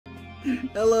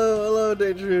Hello,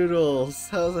 Dangernoodles.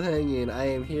 How's it hanging? I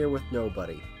am here with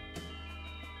nobody.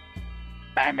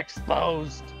 I'm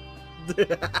exposed. This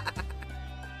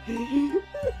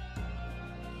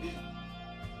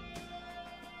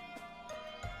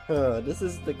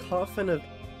is the coffin of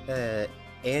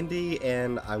Andy,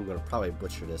 and I'm gonna probably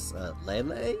butcher this.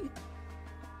 Lele.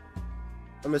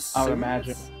 I'm assuming. I would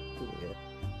imagine. Yeah.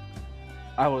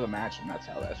 I would imagine that's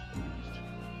how that's pronounced.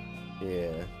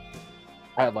 Yeah.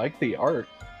 I like the art.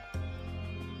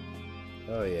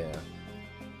 Oh yeah.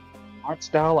 Art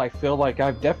style, I feel like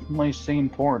I've definitely seen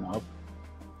porn of.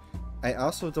 I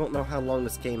also don't know how long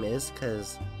this game is,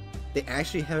 because they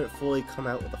actually haven't fully come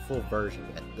out with a full version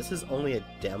yet. This is only a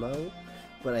demo,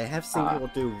 but I have seen people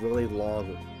do really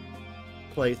long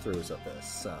playthroughs of this,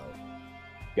 so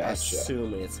Gotcha. I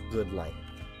assume it's good length.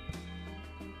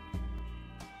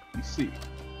 Let's see.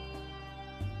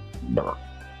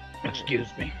 Excuse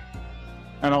me.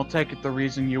 And I'll take it the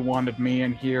reason you wanted me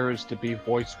in here is to be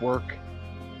voice work.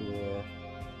 Yeah.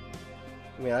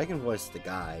 I mean, I can voice the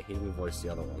guy. He can voice the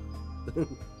other one.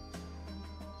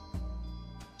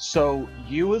 So,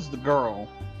 you as the girl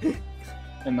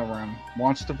in the room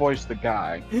wants to voice the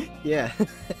guy. Yeah.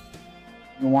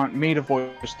 You want me to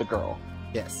voice the girl.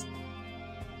 Yes.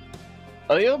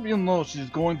 I hope you know she's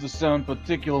going to sound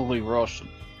particularly Russian.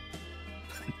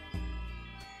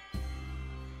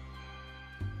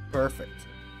 Perfect.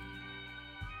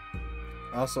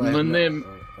 Also, My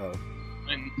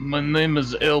name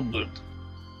is Albert.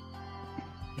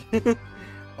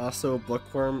 Also,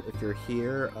 Bookworm, if you're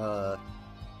here,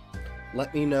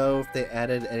 let me know if they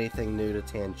added anything new to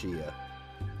Tangia.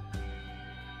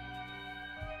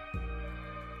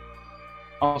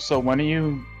 Also, are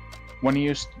you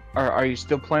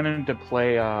still planning to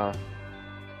play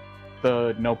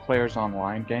the No Players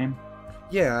Online game?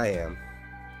 Yeah, I am.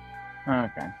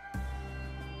 Okay.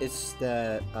 It's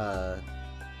that,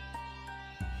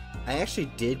 I actually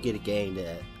did get a game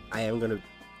that I am gonna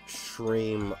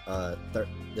stream, the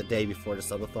day before the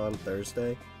subathon,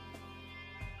 Thursday.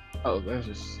 Oh,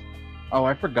 Oh,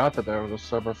 I forgot that there was a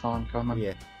subathon coming.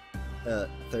 Yeah.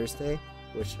 Thursday,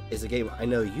 which is a game I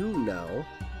know you know,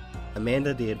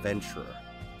 Amanda the Adventurer,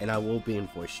 and I will be in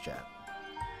voice chat.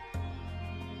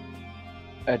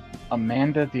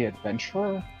 Amanda the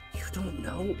Adventurer? You don't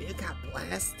know? It got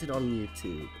blasted on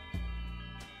YouTube.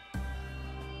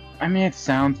 I mean, it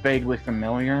sounds vaguely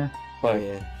familiar, but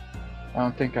yeah. I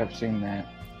don't think I've seen that.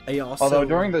 I also... Although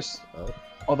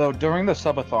during the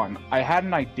subathon, I had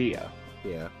an idea.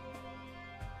 Yeah.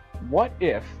 What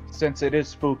if, since it is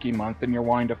spooky month and you're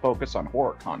wanting to focus on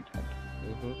horror content,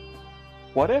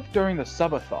 what if during the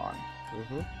subathon,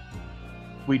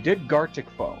 we did Gartic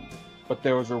Phone, but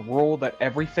there was a rule that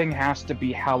everything has to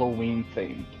be Halloween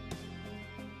themed?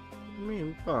 I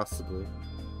mean, possibly.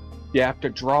 You have to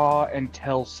draw and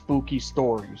tell spooky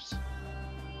stories.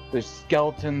 There's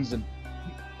skeletons and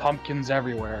pumpkins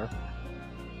everywhere.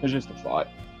 It's just a thought.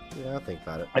 Yeah, I'll think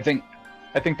about it. I think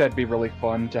that'd be really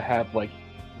fun to have, like,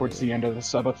 towards the end of the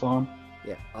subathon.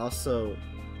 Yeah, also,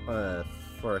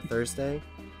 for Thursday,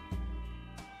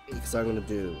 because I'm gonna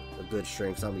do a good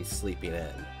stream, because I'll be sleeping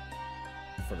in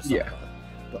for the subathon. Yeah.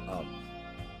 But,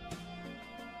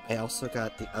 I also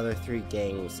got the other 3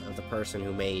 games of the person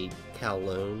who made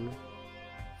Kowloon,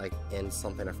 like, in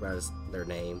something, I forgot their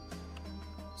name.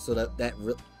 So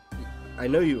I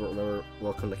know you remember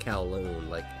Welcome to Kowloon,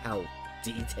 like, how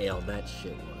detailed that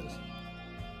shit was.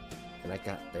 And I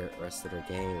got the rest of their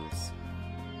games.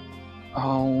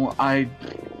 Oh, I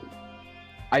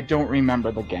don't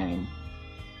remember the game.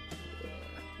 Yeah,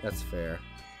 that's fair.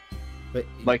 But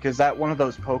like, is that one of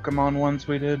those Pokemon ones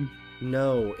we did?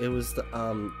 No, it was the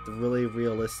really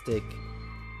realistic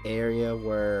area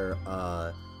where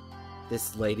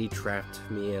this lady trapped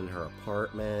me in her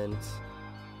apartment.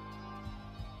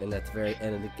 And at the very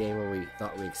end of the game where we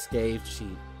thought we escaped, she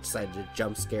decided to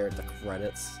jump scare at the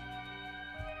credits.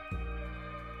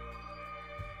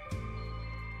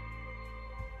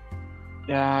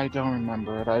 Yeah, I don't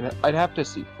remember it. I'd have to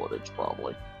see footage,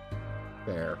 probably.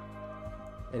 Fair.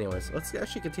 Anyways, let's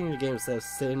actually continue the game instead of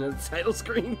sitting at the title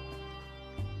screen.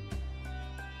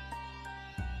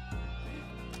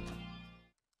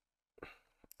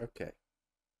 Okay.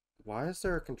 Why is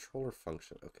there a controller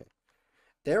function? Okay.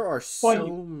 There are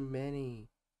so many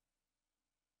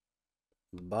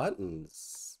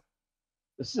buttons.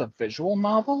 This is a visual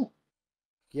novel?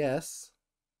 Yes.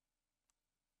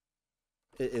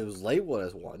 It was labeled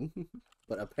as one,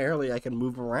 but apparently I can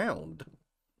move around.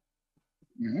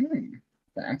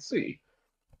 Fancy.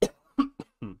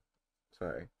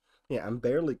 Sorry. Yeah, I'm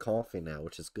barely coughing now,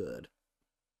 which is good.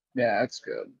 Yeah, that's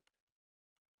good.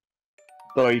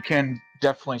 Though you can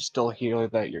definitely still hear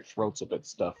that your throat's a bit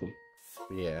stuffy.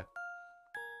 Yeah.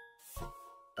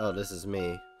 Oh, this is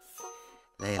me.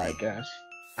 I Lele, guess.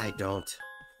 I don't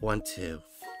want to.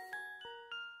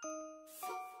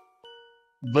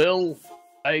 Will,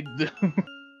 I do.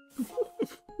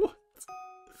 What?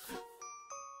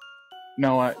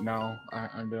 No,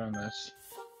 I'm doing this.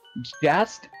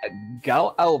 Just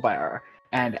go over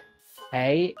and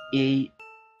say it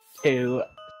to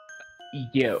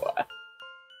you.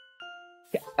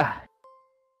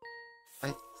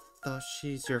 I thought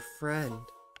she's your friend.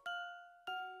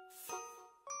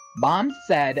 Mom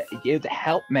said you'd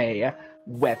help me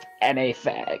with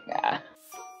anything.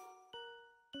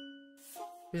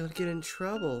 We'll get in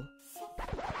trouble.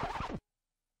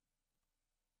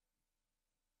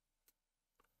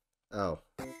 Oh.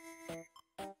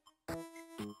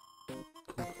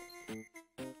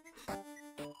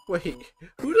 Wait,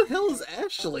 who the hell is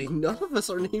Ashley? None of us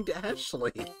are named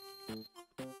Ashley.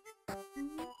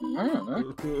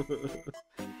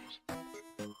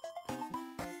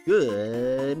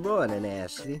 Good morning,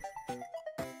 Ashley.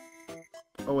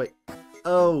 Oh, wait.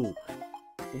 Oh!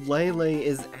 Lele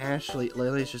is Ashley.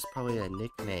 Lele is just probably a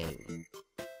nickname.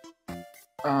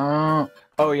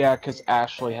 Oh yeah, because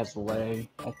Ashley has Lay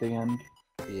at the end.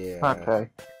 Yeah. Okay.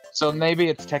 So maybe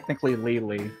it's technically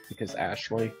Lily, because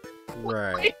Ashley.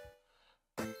 Right.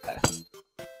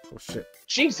 Oh shit.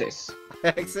 Jesus! I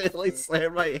accidentally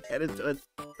slammed my head into a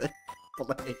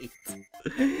plate.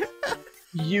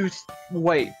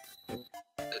 Wait.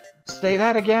 Say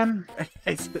that again? I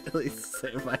accidentally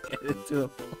slammed my head into a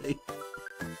plate.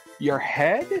 Your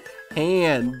head?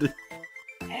 Hand!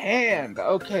 Hand.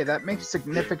 Okay, that makes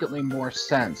significantly more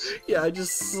sense. Yeah, I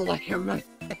just slammed my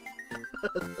head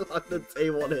on the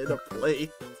table and hit a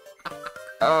plate.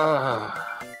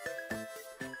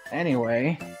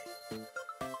 Anyway.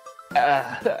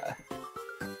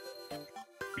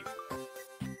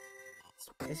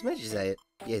 As much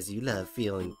as you love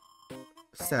feeling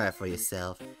sorry for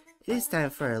yourself, it is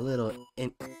time for a little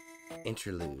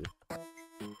interlude.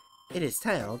 It is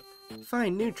titled,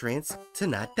 Find Nutrients to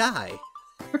Not Die.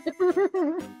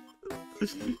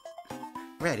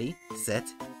 Ready, set,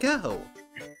 go!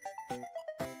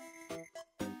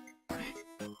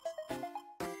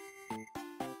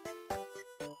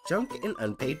 Junk and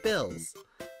unpaid bills.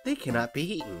 They cannot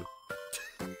be eaten.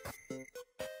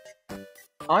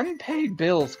 Unpaid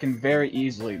bills can very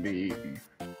easily be eaten.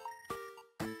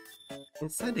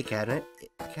 Inside the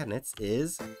cabinets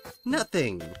is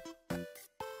nothing.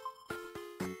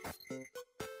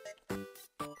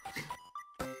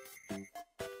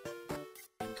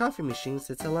 Coffee machine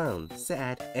sits alone,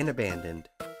 sad and abandoned.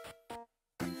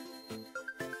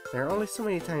 There are only so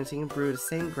many times he can brew the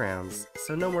same grounds,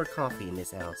 so no more coffee in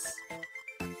his house.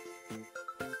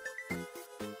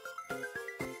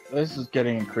 This is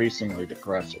getting increasingly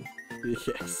depressing.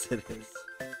 Yes, it is.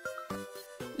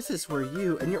 This is where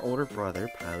you and your older brother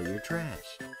pile your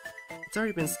trash. It's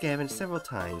already been scavenged several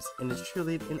times and is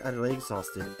truly and utterly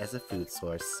exhausted as a food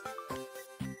source.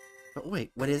 But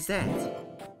wait, what is that?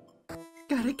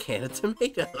 Got a can of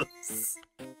tomatoes!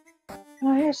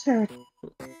 Why is there...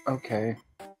 Okay.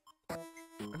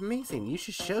 Amazing, you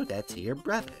should show that to your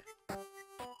brother.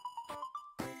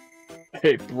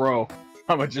 Hey, bro.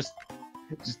 I'ma just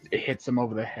hits him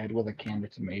over the head with a can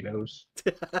of tomatoes.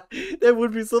 That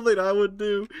would be something I would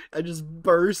do. I just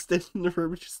burst in the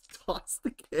room and just toss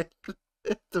the can.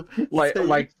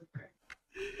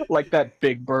 like that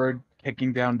Big Bird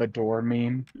kicking down the door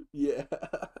meme. Yeah.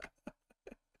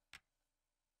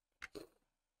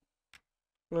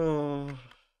 Oh.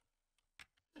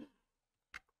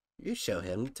 You show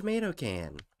him the tomato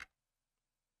can.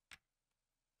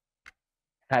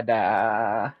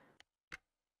 Ta-da!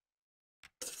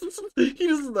 He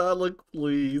does not look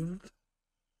pleased.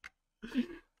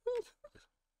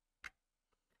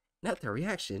 Not the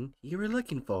reaction you were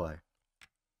looking for.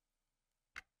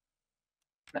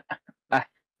 Ta-da!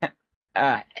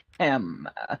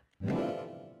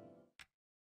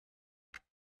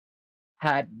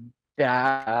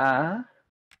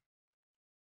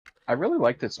 I really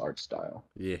like this art style.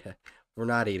 Yeah, we're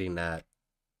not eating that.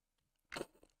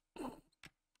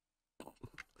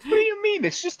 What do you mean?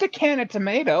 It's just a can of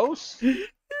tomatoes.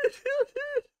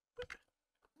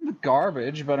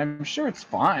 Garbage, but I'm sure it's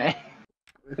fine.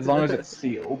 As long as it's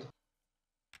sealed.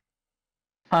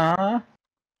 Huh?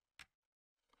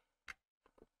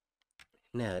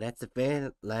 No, that's the very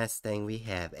last thing we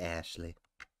have, Ashley.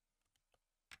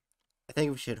 I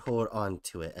think we should hold on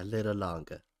to it a little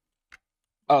longer.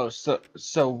 Oh,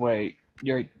 so wait.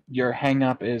 Your hang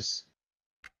up is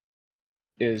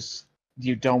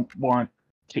you don't want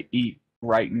to eat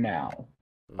right now.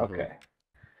 Okay.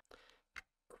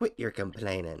 Quit your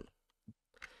complaining.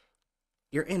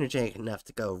 You're energetic enough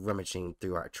to go rummaging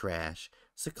through our trash,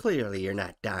 so clearly you're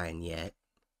not dying yet.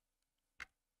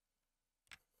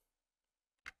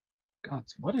 God,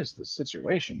 what is the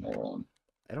situation they're in?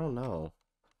 I don't know.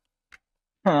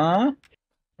 Huh?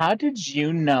 How did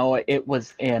you know it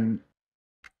was in?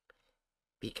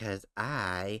 Because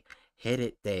I hid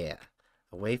it there,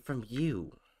 away from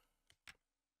you.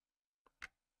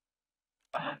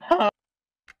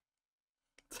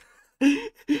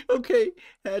 Okay,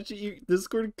 Hatchet,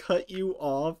 Discord cut you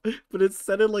off, but it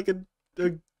sounded like a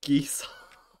geese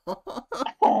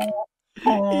honk.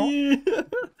 Yeah.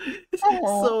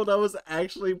 So that was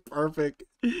actually perfect.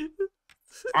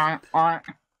 Yeah.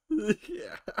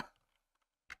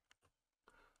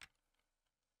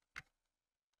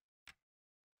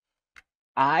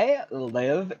 I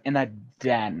live in a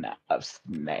den of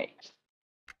snakes.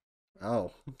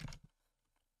 Oh.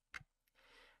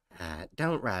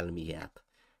 Don't rile me up.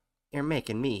 You're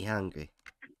making me hungry.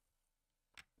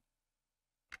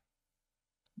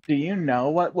 Do you know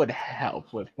what would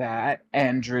help with that,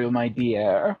 Andrew, my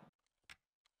dear?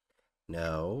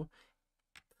 No.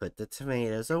 Put the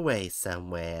tomatoes away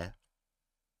somewhere.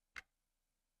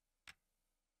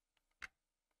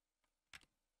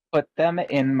 Put them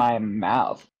in my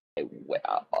mouth. I will.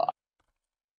 I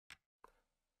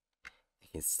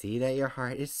can see that your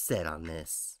heart is set on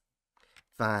this.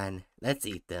 Fine, let's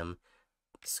eat them.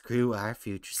 Screw our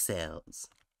future selves.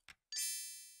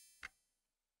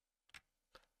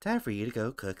 Time for you to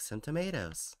go cook some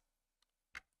tomatoes.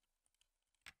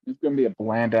 It's gonna be a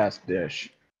bland ass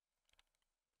dish.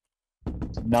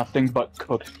 It's nothing but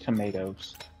cooked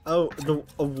tomatoes. Oh,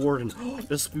 a warden.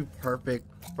 This would be perfect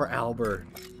for Albert.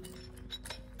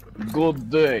 Good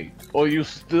day. Are you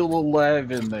still alive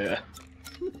in there?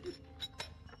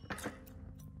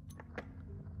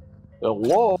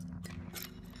 Hello?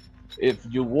 If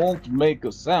you won't make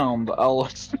a sound, I'll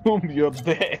assume you're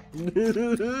dead.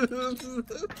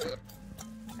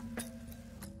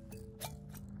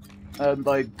 And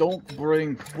I don't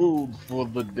bring food for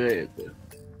the dead.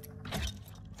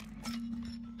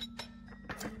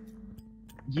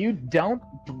 You don't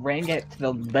bring it to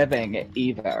the living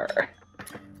either.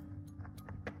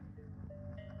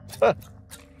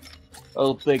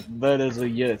 I'll take that as a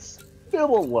yes.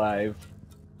 Still alive.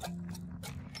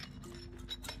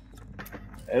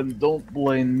 And don't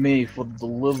blame me for the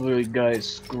delivery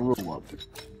guy's screw up.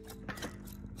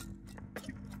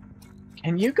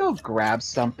 Can you go grab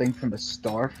something from the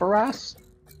store for us?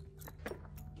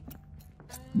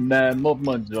 Nah, not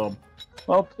my job.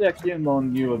 I'll check in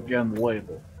on you again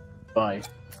later. Bye.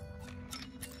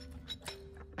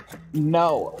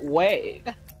 No, wait.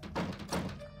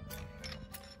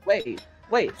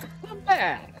 Wait, come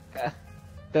back.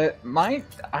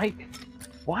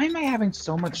 Why am I having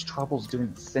so much troubles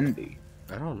doing Cindy?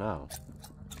 I don't know.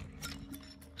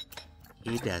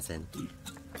 He doesn't.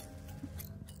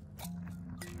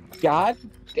 God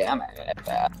damn it.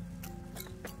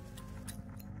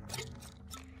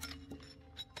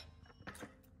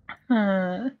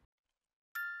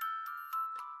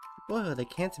 Boil the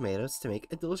canned tomatoes to make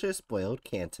a delicious boiled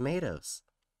canned tomatoes.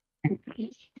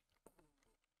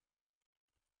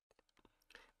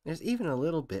 There's even a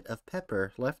little bit of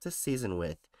pepper left to season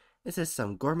with. This is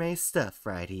some gourmet stuff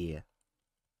right here.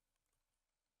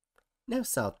 No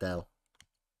salt though.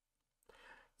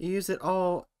 You use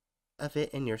all of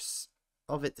it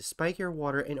to spike your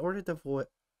water in order to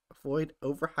avoid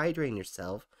overhydrating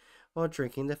yourself while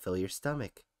drinking to fill your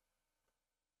stomach.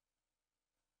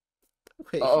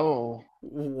 Wait. Oh.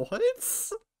 What?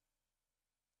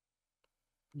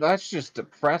 That's just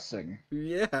depressing.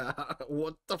 Yeah,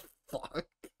 what the fuck?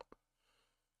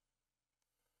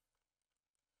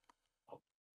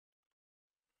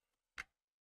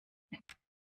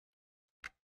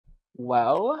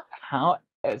 Well, how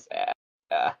is it?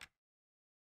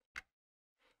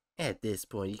 At this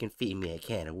point, you can feed me a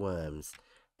can of worms,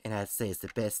 and I'd say it's the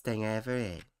best thing I ever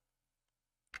ate.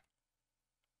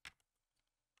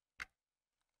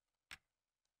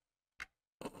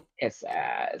 It's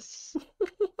ass.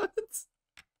 What?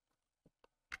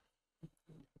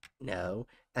 No,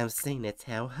 I'm saying that's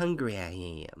how hungry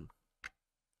I am.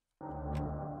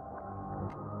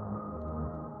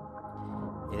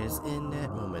 It is in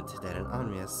that moment that an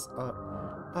ominous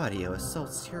audio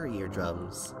assaults your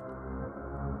eardrums.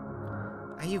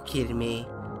 Are you kidding me?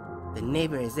 The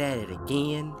neighbor is at it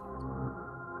again?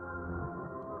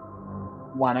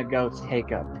 Wanna go take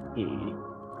a pee?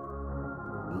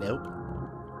 Nope.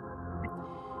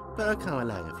 But I'll come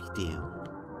along if you do.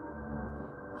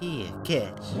 Here,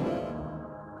 catch.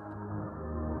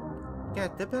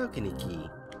 Got the balcony key.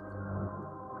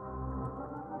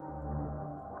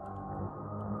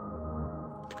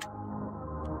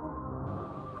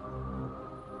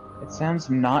 It sounds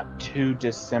not too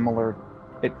dissimilar.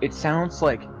 It sounds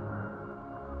like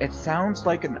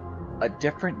a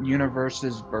different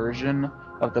universe's version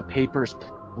of the Papers,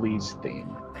 Please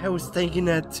theme. I was thinking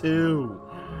that too.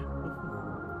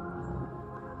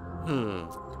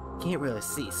 Can't really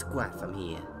see squat from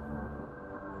here.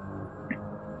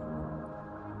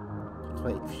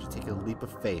 Wait, you should take a leap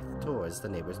of faith towards the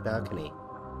neighbor's balcony.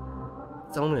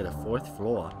 It's only the 4th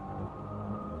floor.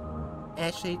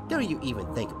 Actually, don't you even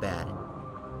think about it.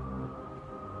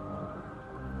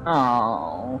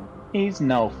 Oh, he's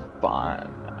no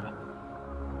fun.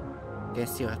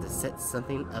 Guess you'll have to set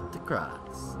something up to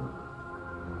cross.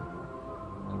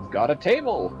 He's got a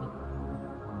table.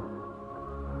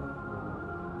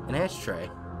 An ashtray.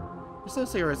 There's no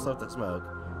cigarettes left to smoke,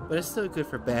 but it's still good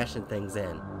for bashing things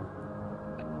in.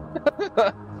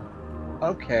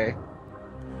 Okay.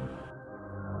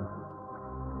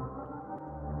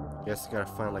 Guess you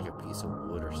gotta find like a piece of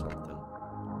wood or something.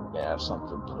 Yeah,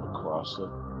 something put across it.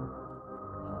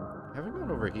 Haven't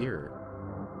gone over here.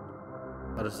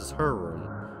 Oh, this is her room.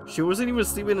 She wasn't even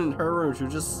sleeping in her room, she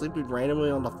was just sleeping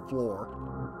randomly on the floor.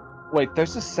 Wait,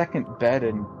 there's a second bed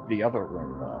in the other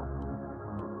room, though.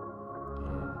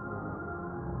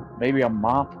 Maybe a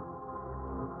mop?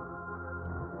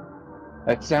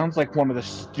 That sounds like one of the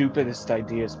stupidest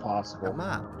ideas A possible.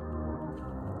 mop.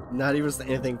 Not even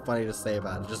anything funny to say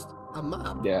about it, just a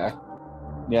mop. Yeah.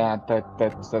 Yeah,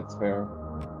 that's fair.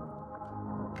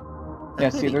 Yeah,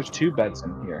 see, there's 2 beds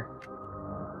in here.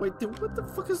 Wait, dude, what the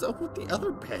fuck is up with the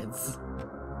other beds?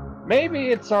 Maybe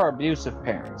it's our abusive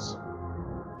parents.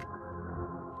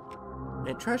 In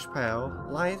a trash pile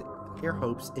lie your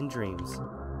hopes and dreams.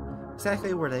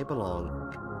 Exactly where they belong.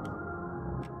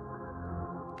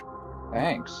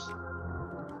 Thanks.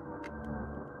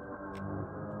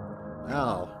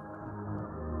 Wow.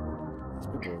 These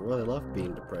people really love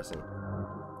being depressing.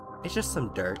 It's just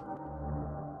some dirt.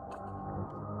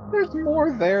 There's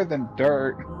more there than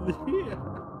dirt. Yeah.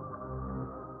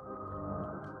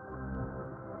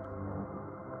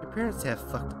 Your parents have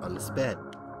fucked on this bed.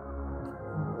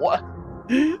 What?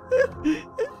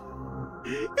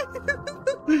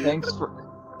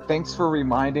 Thanks for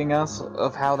reminding us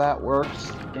of how that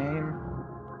works, game.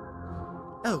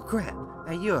 Oh crap,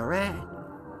 are you alright?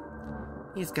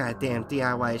 These goddamn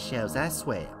DIY shelves, I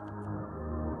swear.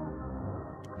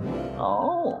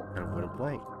 Oh. Got a wooden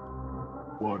plank.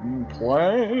 Wooden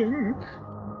plank.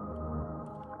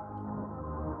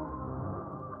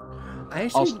 I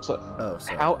actually... Also, oh,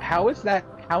 sorry. how is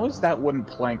that wooden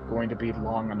plank going to be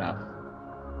long enough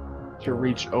to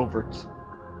reach over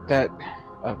that?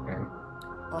 Okay.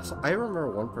 Also, I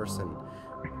remember one person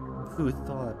who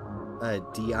thought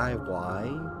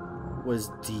DIY was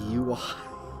DUI.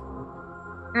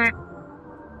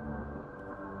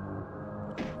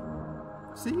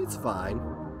 See, it's fine.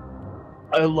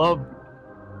 I love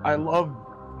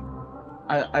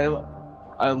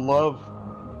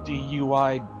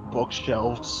DUI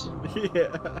bookshelves.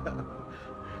 Yeah.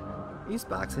 These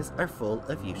boxes are full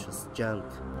of useless junk.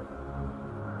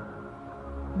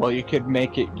 Well, you could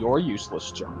make it your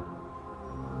useless junk.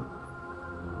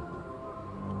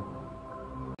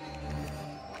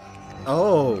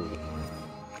 Oh.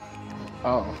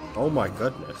 Oh. Oh my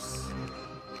goodness.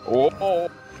 Oh,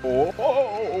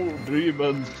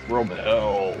 demons from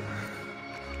hell.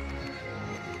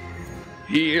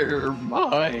 Hear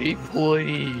my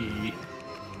plea.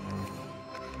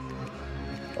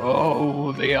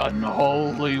 Oh, the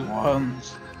unholy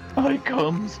ones, I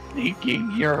come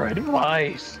seeking your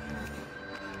advice.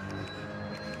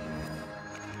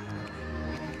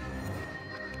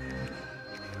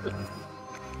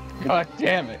 God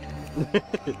damn it.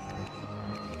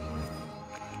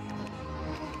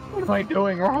 What am I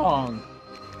doing wrong?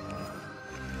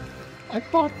 I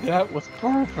thought that was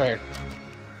perfect.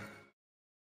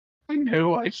 I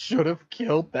knew I should have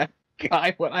killed that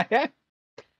guy when I had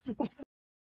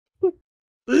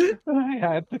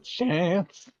the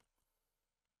chance.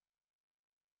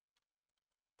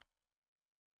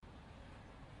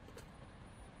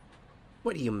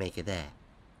 What do you make of that?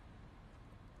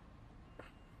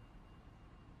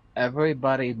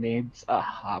 Everybody needs a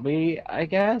hobby, I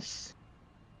guess.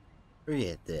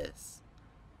 Read this.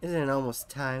 Isn't it almost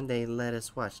time they let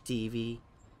us watch TV?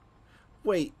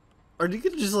 Wait, are you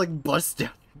gonna just like bust down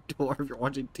your door if you're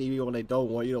watching TV when they don't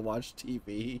want you to watch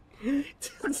TV?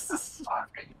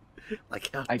 Fuck. Like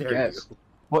how I dare guess. you?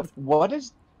 What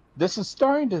is this is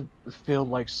starting to feel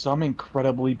like some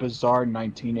incredibly bizarre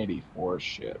 1984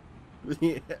 shit.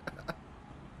 Yeah.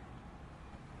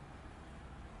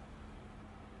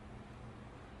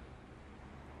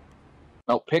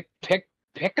 No, pick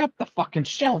up the fucking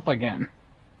shelf again.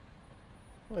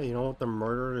 Well, you don't want the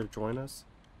murderer to join us?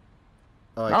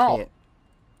 Oh, I No. can't.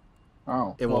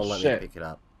 Oh, It well, won't let me shit. pick it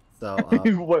up. So,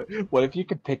 What if you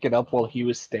could pick it up while he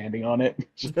was standing on it?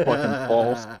 Just fucking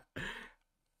falls.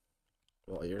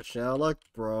 Well, you're shell luck,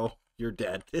 bro. You're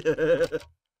dead. The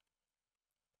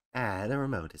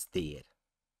remote is dead.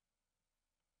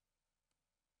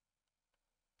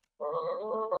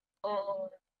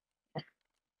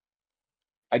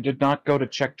 I did not go to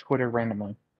check Twitter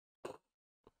randomly.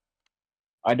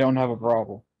 I don't have a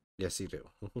problem. Yes, you do.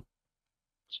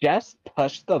 Just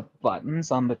push the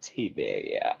buttons on the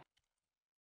TV.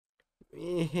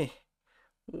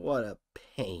 What a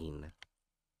pain.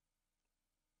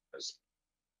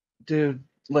 Dude,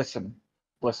 listen.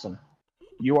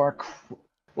 You are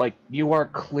you are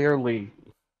clearly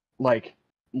like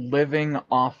living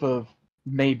off of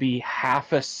maybe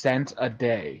half a cent a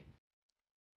day.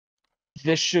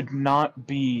 This should not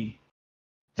be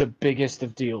the biggest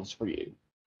of deals for you.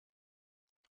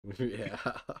 Yeah.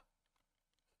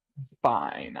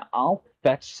 Fine, I'll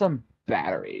fetch some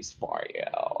batteries for you.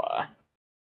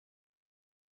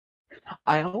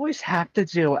 I always have to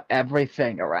do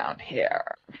everything around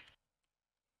here.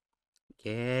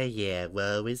 Yeah,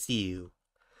 woe is you.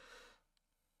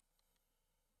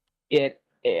 It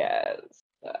is.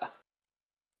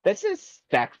 This is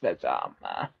sexism.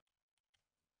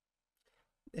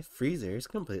 The freezer is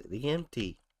completely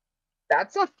empty.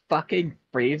 That's a fucking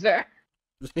freezer?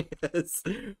 Yes.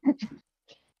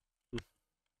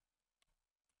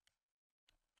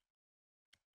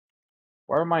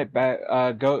 Where am I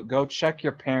go check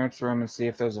your parents' room and see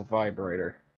if there's a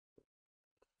vibrator.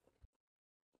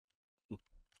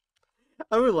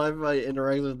 I would laugh if I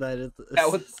interact with that. That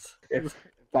was if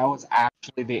that was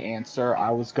actually the answer,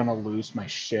 I was gonna lose my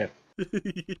shit.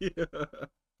 Yeah.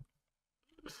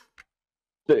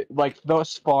 Like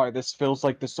thus far, this feels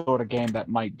like the sort of game that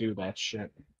might do that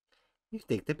shit. You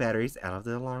take the batteries out of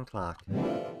the alarm clock.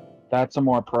 That's a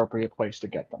more appropriate place to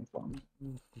get them from.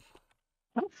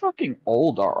 How fucking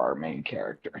old are our main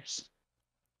characters?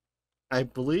 I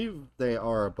believe they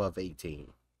are above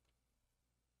 18.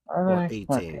 Are Or they? 18.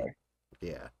 Okay.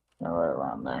 Yeah. They're right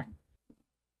around there.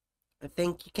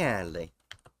 Thank you kindly.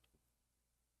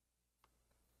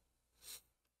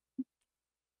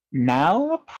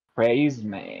 Now praise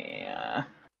me.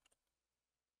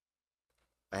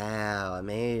 Wow,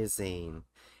 amazing.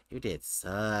 You did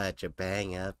such a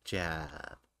bang-up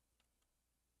job.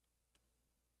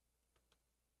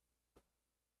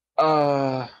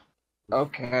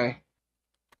 Okay.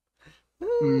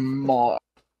 More.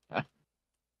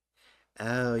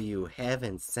 Oh, you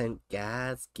heaven sent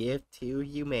God's gift to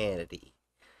humanity.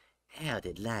 How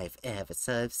did life ever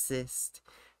subsist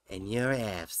in your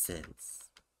absence?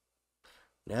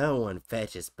 No one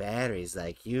fetches batteries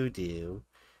like you do.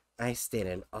 I stand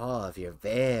in awe of your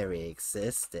very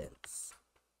existence.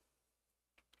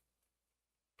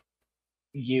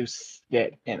 You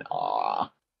sit in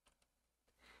awe.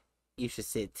 You should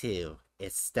sit too.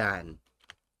 It's done.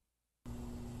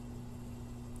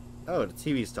 Oh, the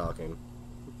TV's talking.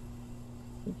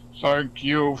 Thank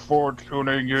you for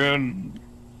tuning in.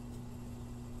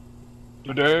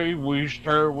 Today we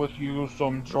share with you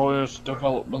some joyous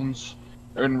developments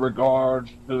in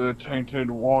regards to the tainted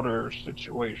water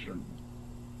situation.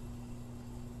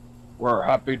 We're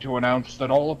happy to announce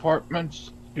that all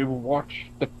apartments to which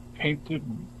the tainted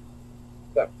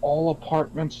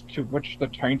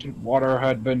water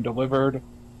had been delivered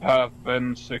have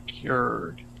been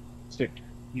secured.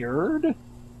 Secured?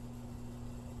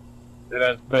 It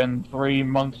has been 3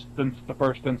 months since the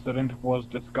first incident was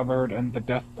discovered, and the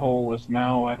death toll is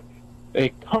now at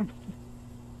a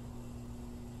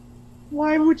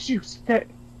Why would you say...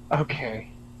 Okay.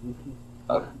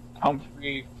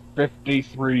 Comfy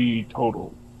 53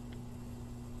 total.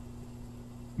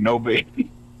 No baby.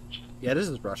 Yeah, this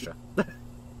is Russia.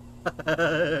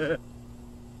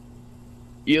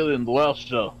 Even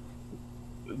Russia.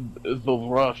 The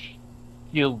rush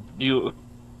killed you.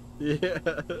 Yeah.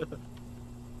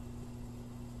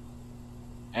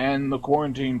 And the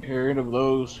quarantine period of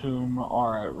those whom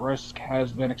are at risk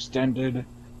has been extended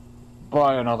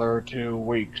by another 2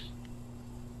 weeks.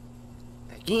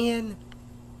 Again?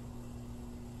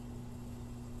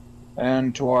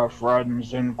 And to our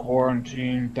friends in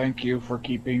quarantine, thank you for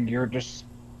keeping your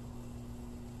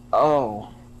Oh,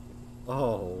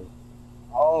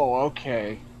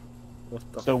 okay. What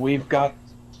the So we've got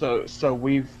so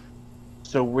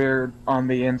we're on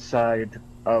the inside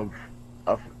of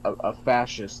a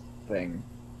fascist thing.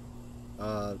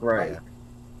 Right. Yeah.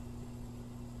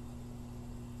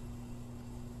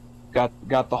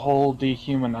 got the whole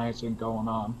dehumanizing going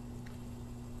on.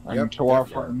 And Yep. to our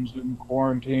friends in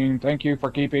quarantine, thank you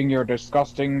for keeping your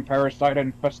disgusting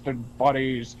parasite-infested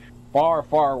bodies far,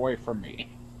 far away from me.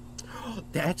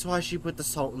 That's why she put the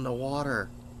salt in the water.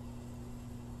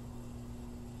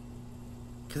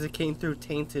 Because it came through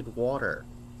tainted water.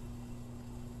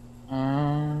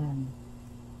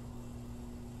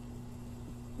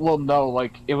 Well, no,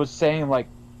 like, it was saying, like,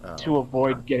 to Oh.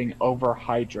 avoid getting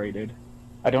overhydrated.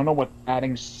 I don't know what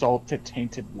adding salt to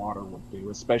tainted water would do,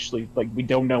 especially, like, we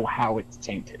don't know how it's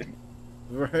tainted.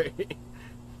 Right.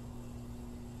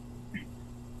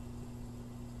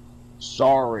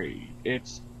 Sorry,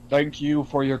 it's thank you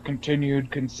for your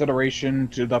continued consideration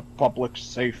to the public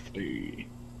safety.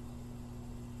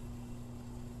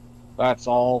 That's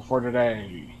all for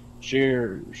today.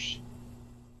 Cheers.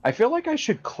 I feel like I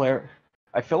should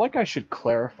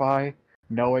clarify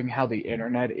knowing how the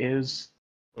internet is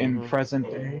in present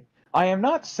day. I am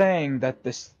not saying that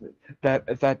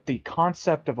that the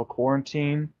concept of a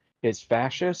quarantine is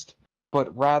fascist,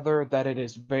 but rather that it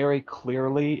is very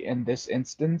clearly in this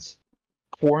instance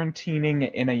quarantining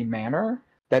in a manner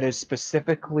that is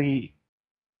specifically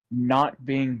not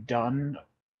being done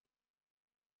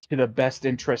to the best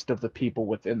interest of the people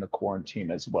within the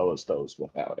quarantine as well as those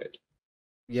without it.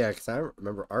 Yeah, because I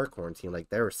remember our quarantine, like,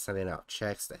 they were sending out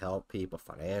checks to help people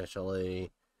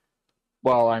financially.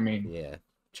 Well, I mean, Yeah,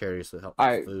 charities would help with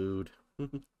I food.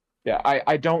 yeah,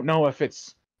 I don't know if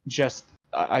it's just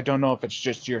I don't know if it's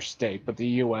just your state, but the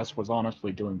U.S. was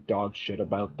honestly doing dog shit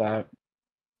about that.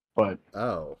 But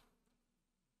Oh.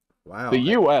 the Wow.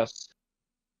 U.S.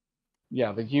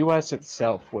 Yeah, the U.S.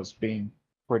 itself was being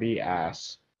pretty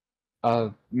ass.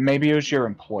 Maybe it was your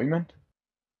employment.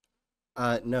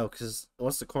 No, because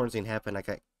once the quarantine happened, I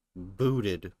got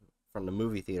booted from the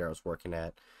movie theater I was working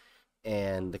at.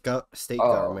 And the state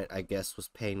Oh, government, I guess, was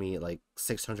paying me like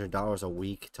 $600 a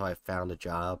week till I found a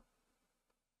job.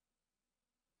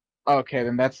 okay,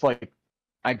 then that's like,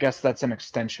 I guess that's an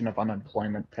extension of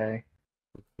unemployment pay.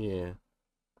 Yeah.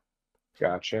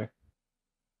 Gotcha.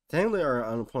 Technically, our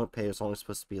unemployment pay was only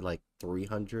supposed to be like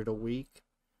 300 a week,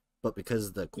 but because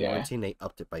of the Yeah, quarantine, they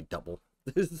upped it by double.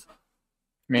 I'm not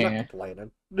man.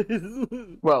 complaining.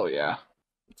 Well, yeah,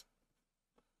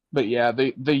 but yeah,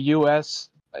 the U.S.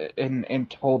 In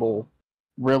total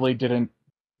really didn't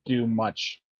do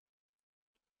much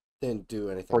Didn't do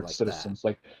anything for its like that. citizens.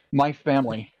 Like my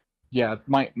family, yeah,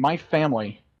 my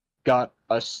family got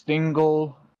a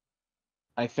single,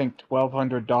 I think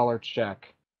 $1,200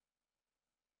 check,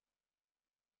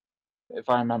 if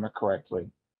I remember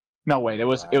correctly. No, wait, it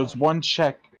was Wow. one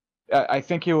check. I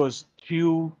think it was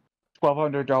two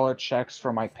 $1,200 checks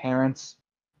for my parents,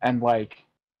 and like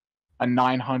a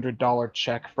 $900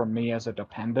 check from me as a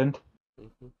dependent,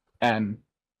 Hmm. and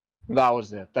that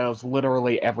was it. That was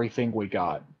literally everything we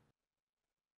got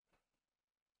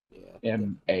Yeah.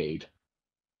 in aid.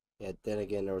 Yeah. Then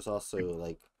again, there was also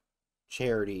like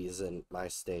charities in my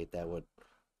state that would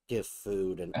give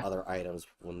food and other items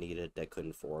people needed that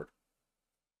couldn't afford.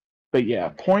 But yeah,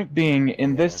 point being,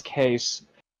 in Yeah. this case,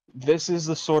 this is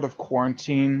the sort of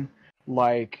quarantine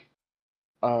like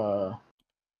uh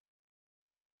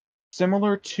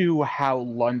similar to how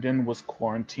London was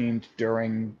quarantined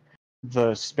during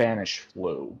the Spanish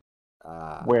flu,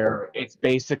 Ah. where it's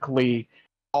basically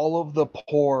all of the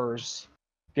pores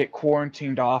get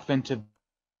quarantined off into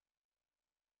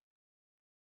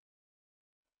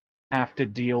have to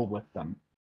deal with them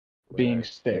being Right.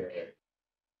 sick.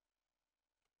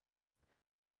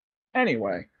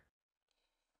 Anyway,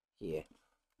 Yeah.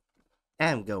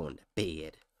 I'm going to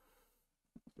bed.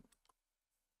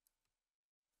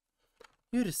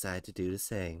 You decide to do the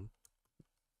same.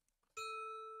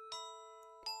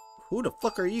 Who the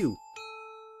fuck are you?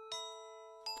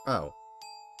 Oh.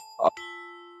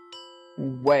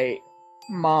 wait,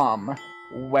 Mom,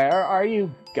 where are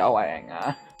you going?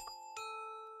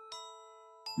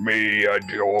 Me and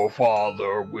your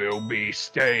father will be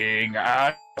staying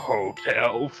at a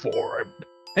hotel for him.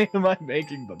 Am I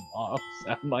making the mom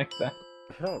sound like that?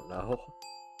 I don't know.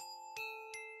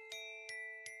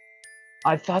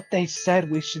 I thought they said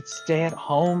we should stay at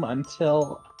home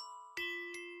until.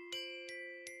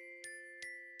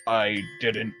 I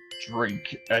didn't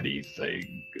drink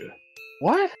anything.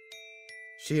 What?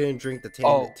 She didn't drink the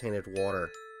Oh, tainted water.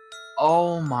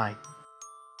 oh my.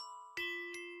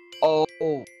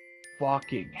 Oh,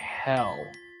 fucking hell.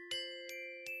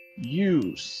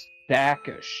 You stack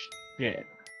of shit.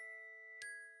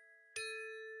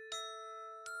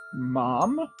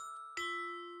 Mom?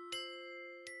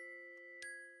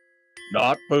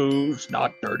 Not booze,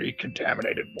 not dirty,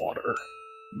 contaminated water.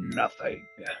 Nothing.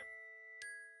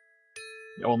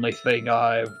 The only thing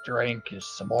I've drank is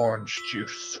some orange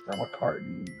juice from a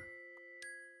carton.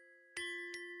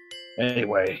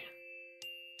 Anyway,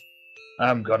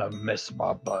 I'm gonna miss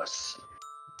my bus.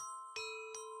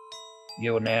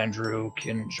 You and Andrew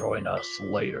can join us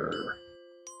later.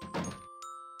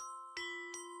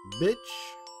 Bitch.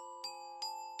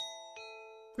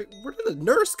 Wait, where did the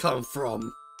nurse come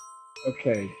from?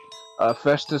 Okay.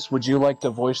 Festus, would you like to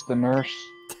voice the nurse?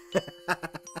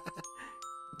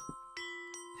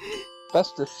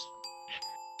 Festus.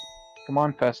 Come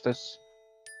on, Festus.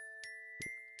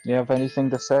 You have anything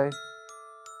to say?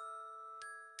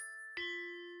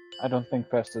 I don't think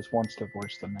Festus wants to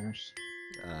voice the nurse.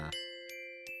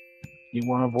 You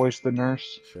want to voice the nurse?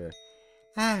 Sure.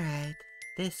 Alright,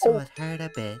 this would hurt a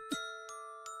bit.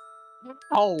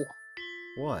 Oh!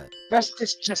 What?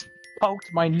 Festus just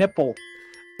poked my nipple.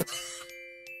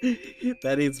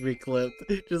 That needs to be clipped.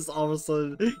 Just all of a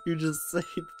sudden, you just say,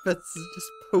 Festus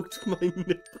just poked my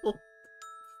nipple.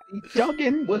 He dug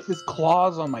in with his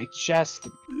claws on my chest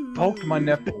and poked my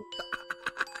nipple.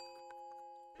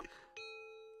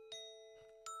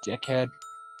 Dickhead.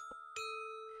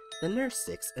 The nurse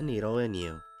sticks a needle in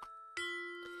you.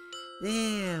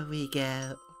 There we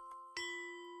go.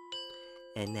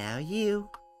 And now you.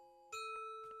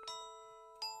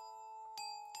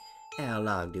 How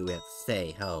long do we have to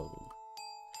stay home?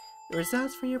 The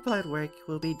results from your blood work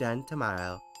will be done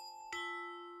tomorrow.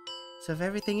 So if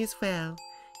everything is well,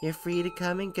 you're free to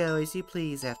come and go as you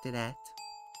please after that.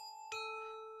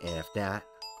 And if not,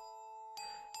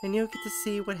 then you'll get to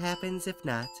see what happens if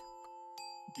not.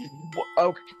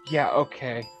 Oh, yeah,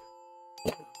 okay.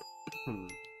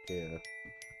 Yeah.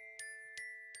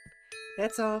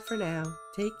 That's all for now.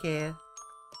 Take care.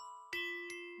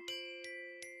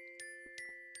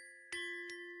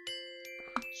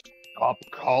 Stop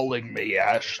calling me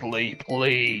Ashley,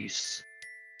 please.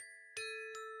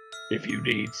 If you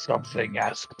need something,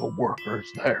 ask the workers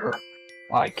there.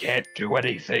 I can't do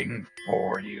anything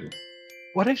for you.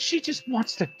 What if she just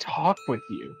wants to talk with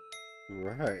you?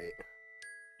 Right.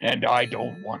 And I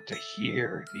don't want to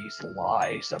hear these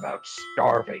lies about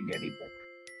starving anymore.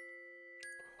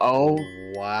 Oh.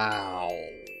 Wow.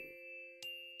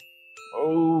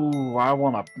 Oh, I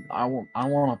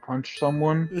wanna punch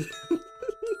someone.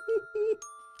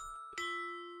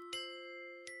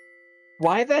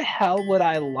 Why the hell would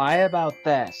I lie about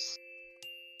this?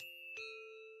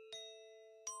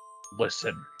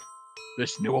 Listen,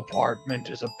 this new apartment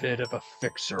is a bit of a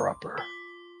fixer-upper,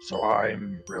 so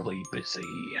I'm really busy.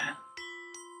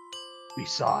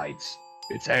 Besides,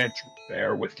 it's Andrew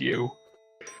there with you.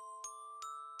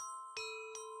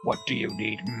 What do you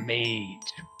need me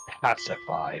to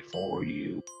pacify for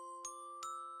you?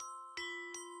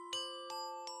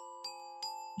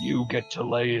 You get to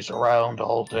laze around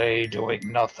all day doing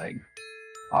nothing.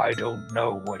 I don't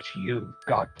know what you've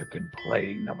got to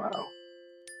complain about.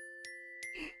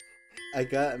 I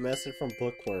got a message from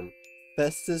Bookworm.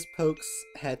 Festus pokes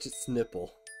Hatchet's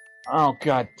nipple. Oh,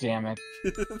 god damn it.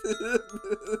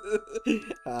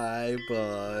 Hi,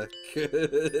 Buck.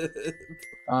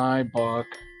 Hi, Buck.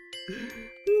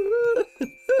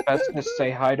 Festus,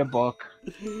 say hi to Buck.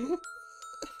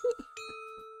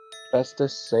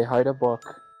 Festus, say hi to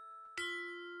Buck.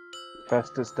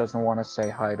 Festus doesn't want to say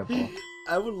hi to Buck.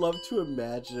 I would love to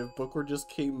imagine if Bookworm just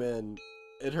came in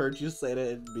and heard you say that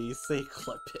and me say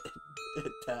clip it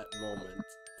at that moment.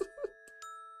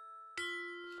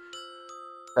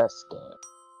 Festus.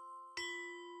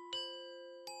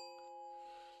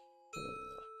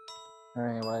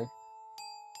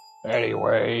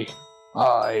 Anyway,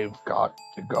 I've got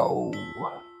to go.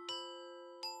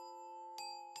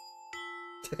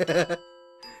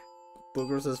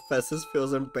 Bookworm says Festus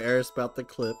feels embarrassed about the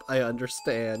clip. I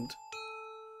understand.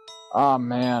 Aw,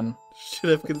 man.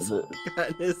 Should have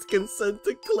gotten his consent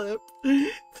to clip.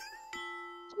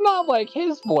 It's not like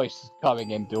his voice is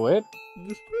coming into it.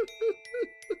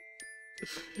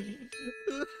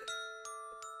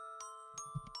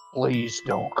 Please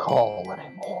don't call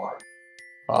anymore.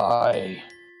 I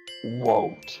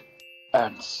won't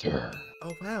answer.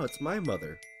 Oh wow, it's my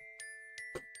mother.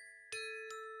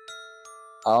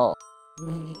 Oh.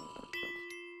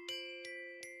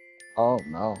 Oh,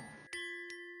 no.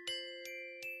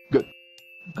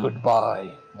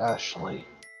 Goodbye, Ashley.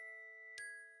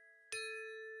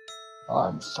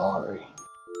 I'm sorry.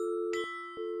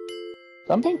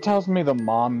 Something tells me the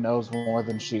mom knows more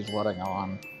than she's letting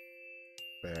on.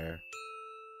 Fair.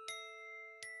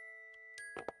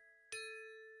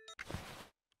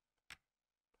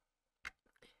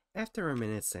 After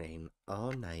reminiscing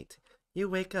all night, you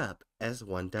wake up as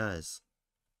one does.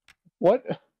 What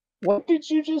did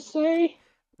you just say?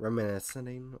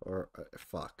 Reminiscing or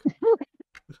fuck.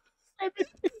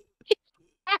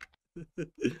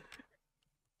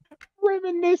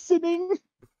 Reminiscing.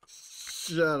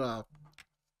 Shut up.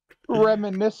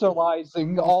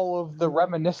 Reminiscalizing all of the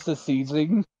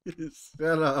reminiscing.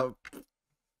 Shut up.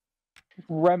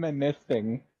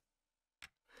 Reminiscing.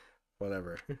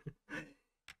 Whatever.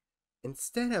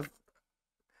 Instead of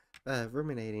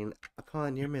ruminating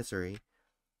upon your misery,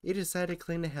 you decide to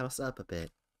clean the house up a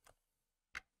bit.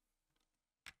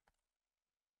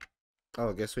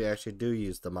 Oh, I guess we actually do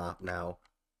use the mop now.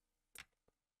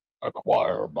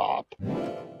 Acquire mop.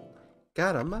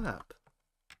 Got a mop.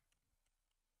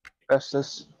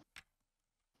 Festus,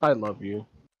 I love you.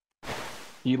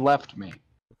 He left me.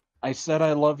 I said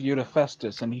I love you to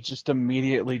Festus, and he just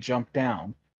immediately jumped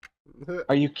down.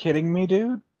 Are you kidding me,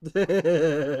 dude?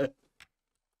 Dickhead.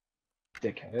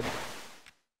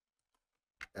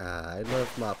 I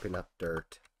love mopping up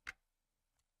dirt.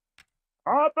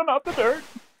 Mopping up the dirt.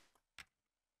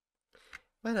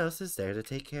 What else is there to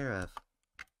take care of?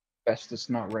 Festus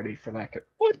not ready for that.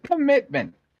 What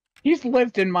commitment? He's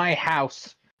lived in my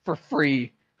house for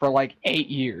free for like 8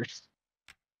 years.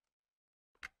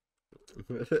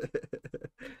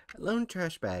 Lone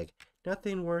trash bag.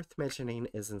 Nothing worth mentioning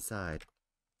is inside.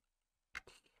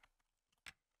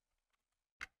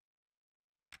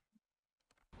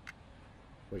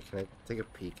 Wait, can I take a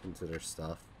peek into their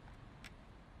stuff?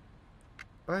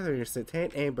 By the way, your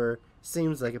satanic amber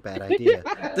seems like a bad idea.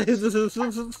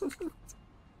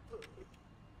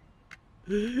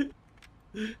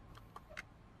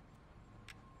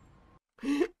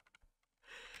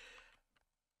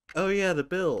 Oh yeah, the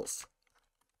bills.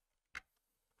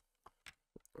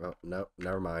 Oh, no,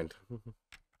 never mind.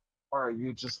 Or are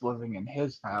you just living in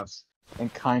his house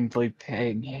and kindly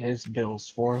paying his bills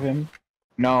for him?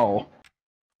 No.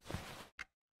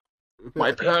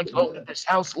 My parents owned this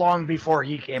house long before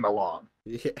he came along.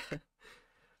 Yeah.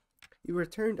 You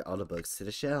returned all the books to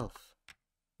the shelf.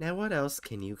 Now what else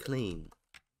can you clean?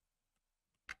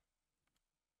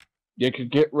 You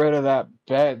could get rid of that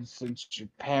bed since your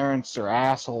parents are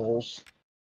assholes.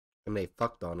 And they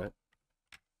fucked on it.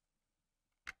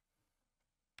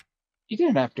 You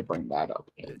didn't have to bring that up.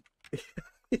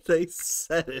 They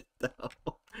said it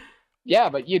though. Yeah,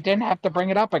 but you didn't have to bring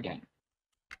it up again.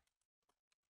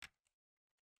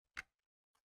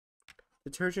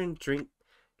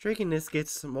 Drinking this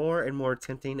gets more and more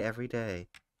tempting every day.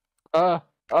 Oh,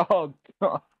 God.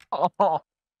 Oh,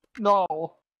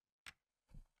 no.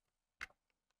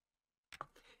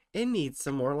 It needs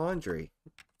some more laundry.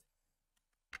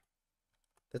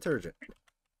 Detergent.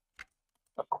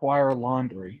 Acquire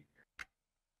laundry.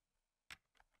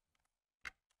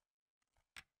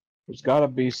 There's gotta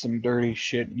be some dirty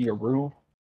shit in your room.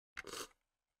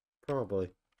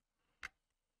 Probably.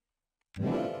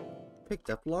 Picked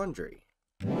up laundry.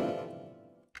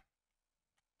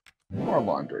 More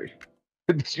laundry.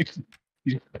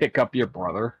 you pick up your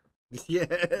brother. Yeah.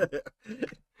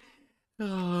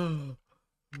 Oh.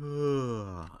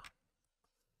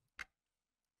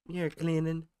 You're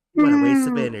cleaning. What a waste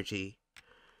of energy.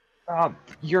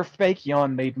 Your fake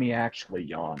yawn made me actually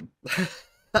yawn.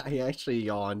 I actually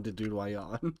yawned to do my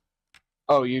yawn.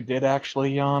 Oh, you did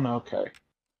actually yawn? Okay.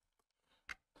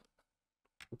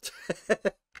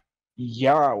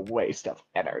 You're a waste of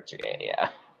energy, yeah.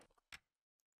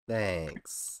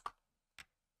 Thanks.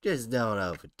 Just don't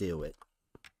overdo it.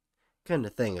 Come to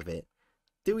think of it,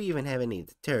 do we even have any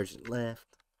detergent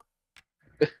left?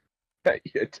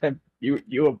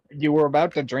 You were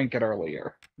about to drink it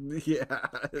earlier. Yeah.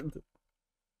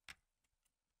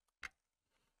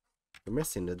 You're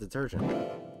missing the detergent.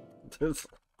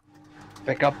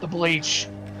 Pick up the bleach.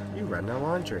 You run the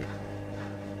laundry.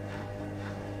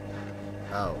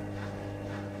 Oh.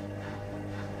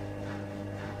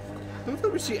 I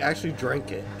thought she actually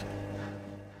drank it.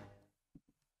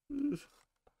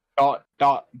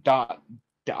 Dot.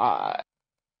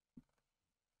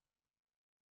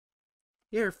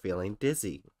 You're feeling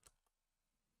dizzy.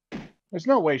 There's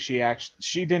no way she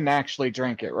didn't actually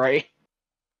drink it, right?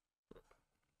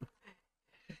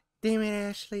 Damn it,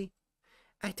 Ashley.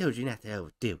 I told you not to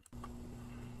overdo.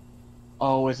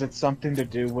 Oh, is it something to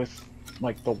do with,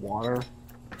 like, the water?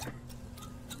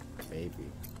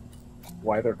 Maybe.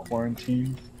 Why they're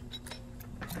quarantined?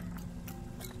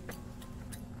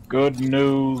 Good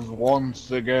news once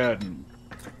again.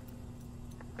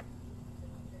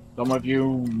 Some of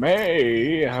you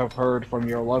may have heard from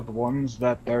your loved ones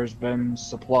that there's been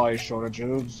supply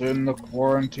shortages in the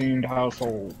quarantined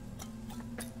household.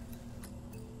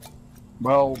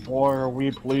 Well, boy, are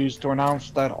we pleased to announce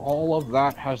that all of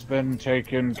that has been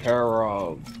taken care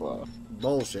of.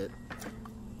 Bullshit.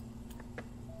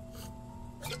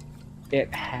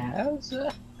 It has?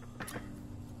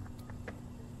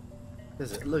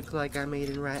 Does it look like I'm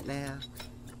eating right now?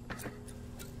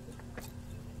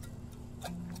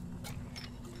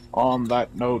 On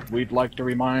that note, we'd like to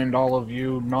remind all of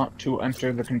you not to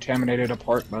enter the contaminated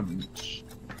apartment.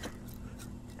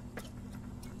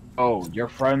 Oh, your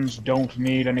friends don't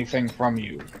need anything from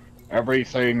you.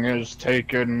 Everything is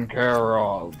taken care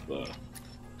of.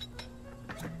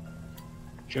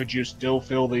 Should you still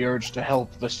feel the urge to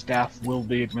help, the staff will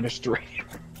be administering.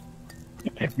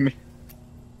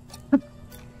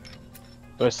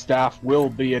 The staff will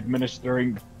be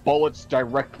administering bullets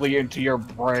directly into your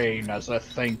brain as a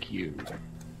thank you.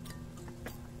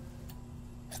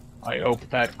 I hope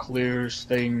that clears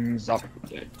things up a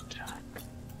bit.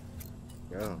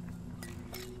 Oh.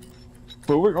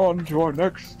 Moving on to our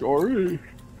next story.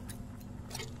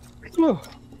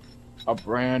 A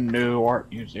brand new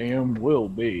art museum will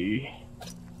be.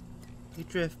 You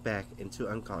drift back into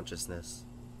unconsciousness.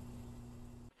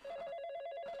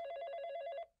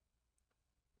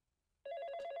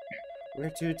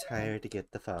 We're too tired to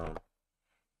get the phone.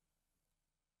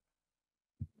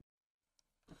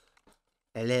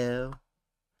 Hello?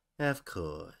 Of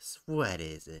course. What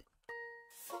is it?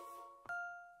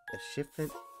 A shift in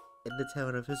the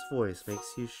tone of his voice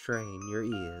makes you strain your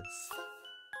ears.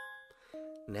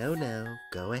 No,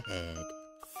 go ahead.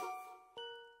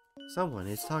 Someone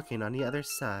is talking on the other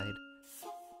side,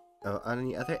 on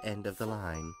the other end of the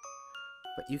line,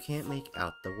 but you can't make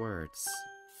out the words.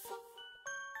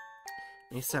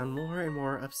 They sound more and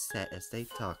more upset as they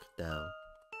talk, though.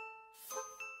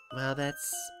 Well, I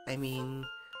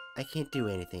can't do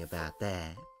anything about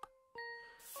that.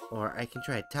 Or I can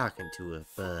try talking to it,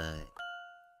 but...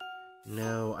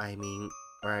 No,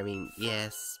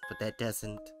 yes, but that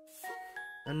doesn't...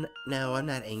 No, I'm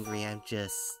not angry, I'm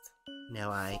just...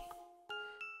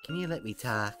 Can you let me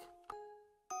talk?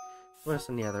 Voice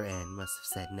on the other end must have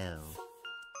said no.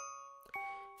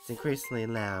 It's increasingly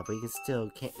loud, but you still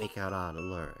can't make out all the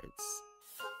words.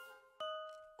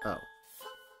 Oh.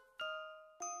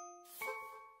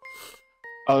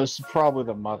 Oh, this is probably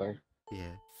the mother.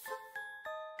 Yeah.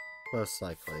 Most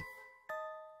likely.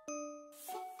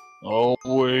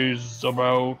 Always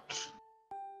about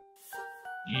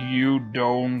you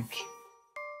don't,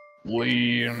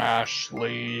 Lee and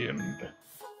Ashley, and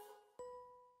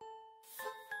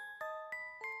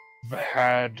I've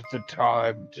had the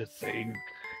time to think.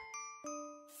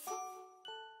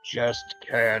 Just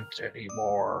can't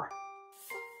anymore.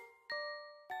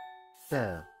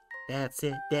 So, that's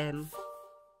it then?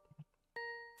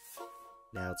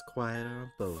 Now it's quiet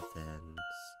on both ends.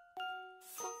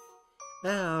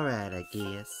 Alright, I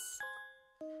guess.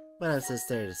 What else is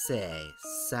there to say?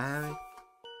 Sorry?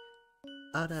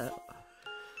 Although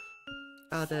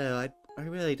I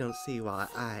really don't see why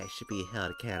I should be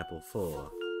held accountable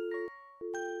for.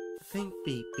 The faint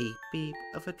beep beep beep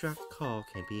of a dropped call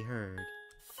can be heard.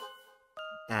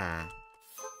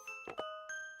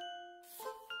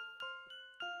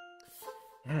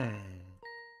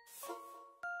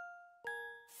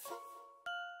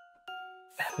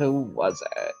 Who was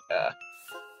it?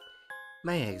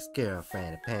 My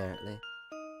ex-girlfriend, apparently.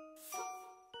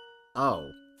 Oh.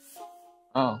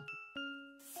 Oh.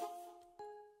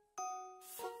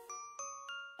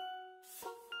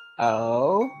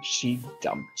 Oh, she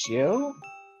dumped you?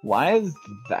 Why is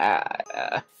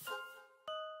that?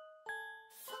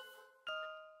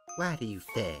 Why do you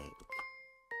think?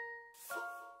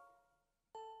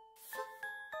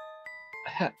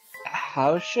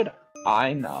 How should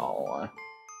I know?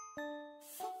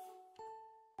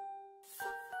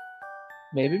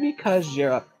 Maybe because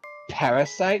you're a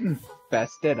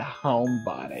parasite-infested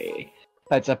homebody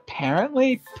that's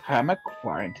apparently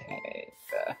perma-quarantined.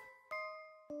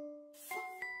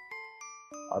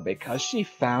 Or because she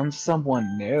found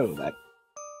someone new that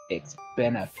it's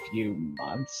been a few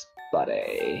months,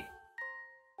 buddy.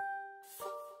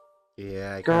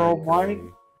 Yeah, I Girl, kinda why? agree.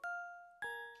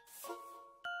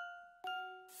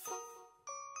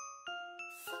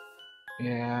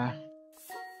 Yeah.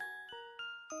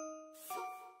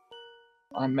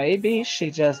 Or maybe she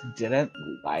just didn't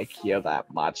like you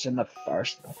that much in the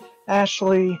first place.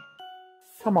 Ashley,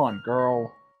 come on,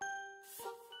 girl.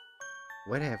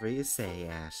 Whatever you say,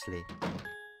 Ashley.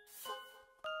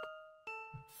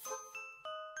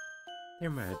 There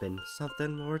might have been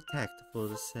something more tactful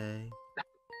to say.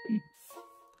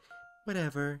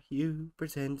 Whatever, you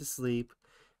pretend to sleep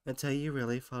until you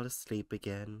really fall asleep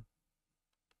again.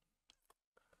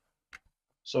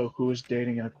 So who is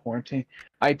dating in a quarantine?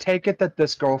 I take it that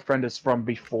this girlfriend is from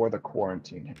before the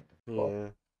quarantine. Yeah.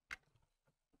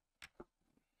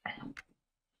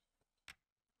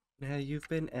 Now you've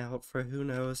been out for who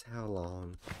knows how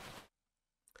long.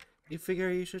 You figure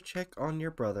you should check on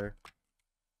your brother.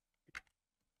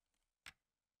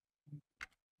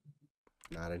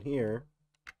 Not in here.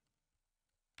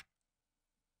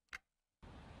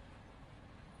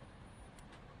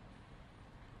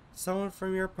 Someone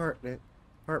from your apartment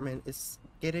is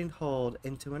getting hauled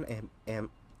into an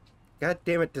God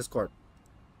damn it, Discord.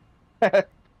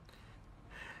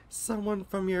 Someone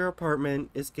from your apartment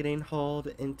is getting hauled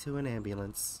into an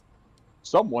ambulance.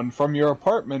 Someone from your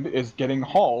apartment is getting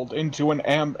hauled into an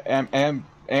ambulance.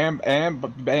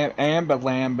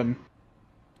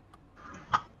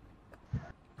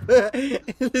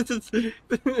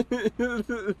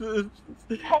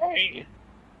 Hey!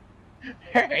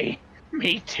 Hey!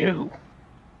 Me too!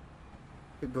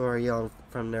 People are yelling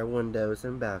from their windows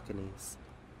and balconies.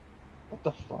 What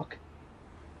the fuck?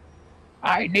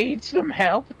 I need some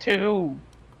help too!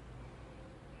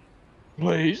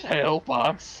 Please help,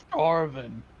 I'm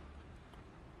starving.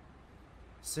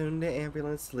 Soon the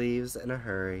ambulance leaves in a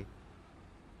hurry.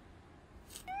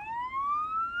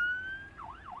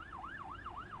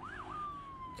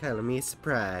 Color me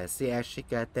surprised. They actually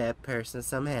got that person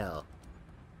some help.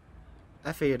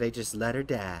 I figured they just let her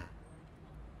die.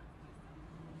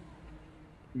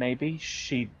 Maybe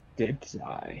she did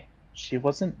die. She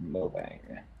wasn't moving.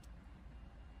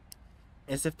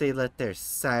 As if they let their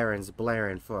sirens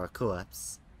blaring for a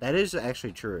corpse. That is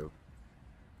actually true.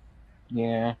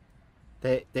 Yeah.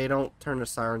 They don't turn the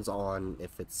sirens on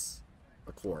if it's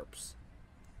a corpse.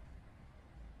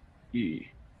 Yeah.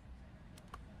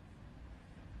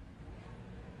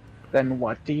 Then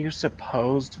what do you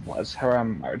suppose was her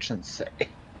emergency?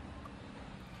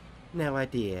 No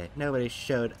idea. Nobody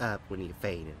showed up when you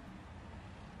fainted.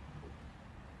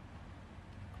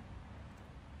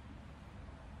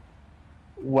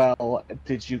 Well,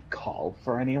 did you call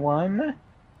for anyone?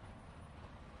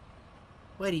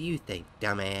 What do you think,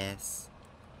 dumbass?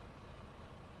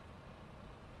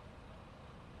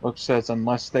 Book says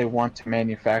unless they want to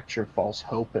manufacture false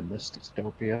hope in this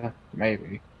dystopia,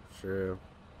 maybe. True.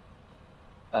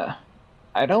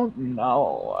 I don't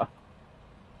know.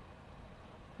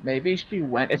 Maybe she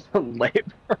went into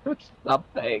labor or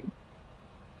something.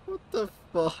 What the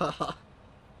fuck?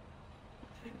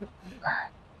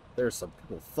 There's some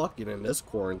people fucking in this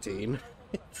quarantine.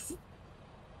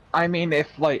 I mean,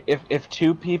 if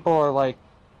two people are like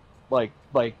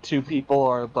two people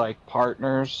are like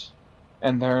partners,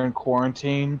 and they're in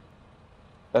quarantine,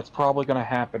 that's probably gonna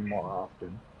happen more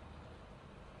often.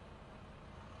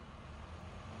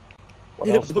 What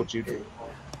else would you do?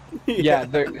 Yeah,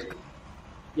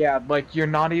 like you're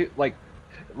not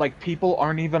like people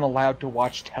aren't even allowed to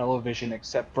watch television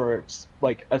except for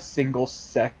like a single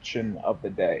section of the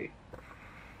day.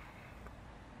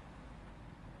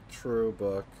 True,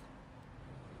 book.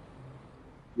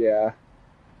 Yeah.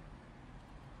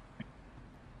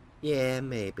 Yeah,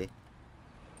 maybe.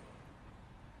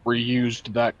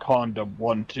 Reused that condom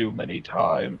one too many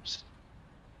times.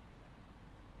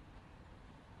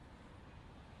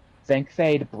 Think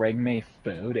they'd bring me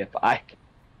food if I...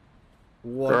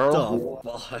 What Girl?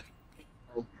 the fuck?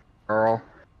 Girl,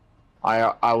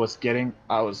 I was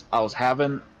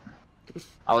having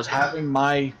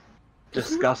my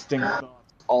disgusting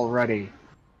thoughts already.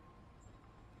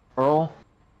 Girl,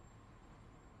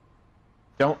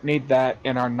 don't need that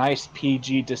in our nice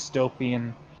PG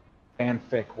dystopian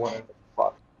fanfic, whatever the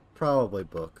fuck. Probably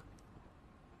book.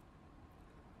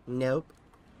 Nope.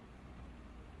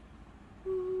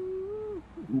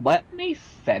 Let me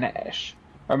finish.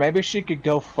 Or maybe she could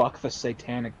go fuck the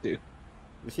satanic dude.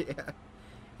 Yeah.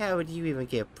 How would you even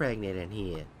get pregnant in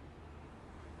here?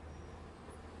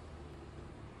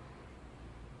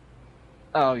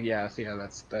 Oh yeah,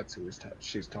 that's who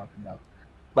she's talking about.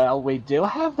 Well, we do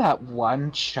have that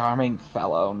one charming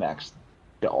fellow next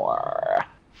door.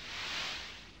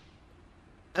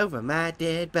 Over my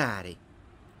dead body.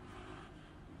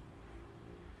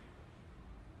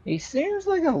 He seems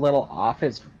like a little off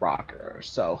his rocker,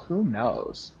 so who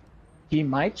knows? He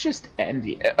might just end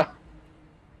you.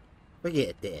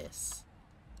 Forget this.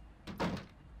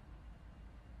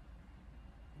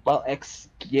 Well,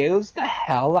 excuse the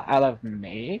hell out of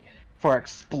me for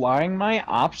exploring my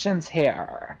options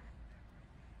here.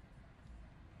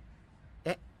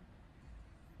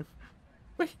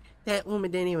 That woman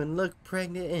didn't even look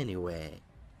pregnant anyway.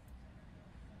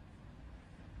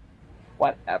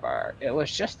 Whatever. It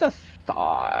was just a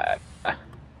thought.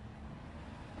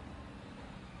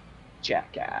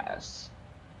 Jackass.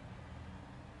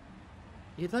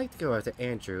 You'd like to go after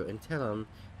Andrew and tell him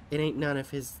it ain't none of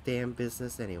his damn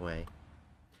business anyway.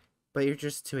 But you're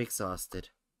just too exhausted.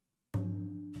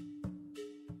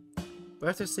 But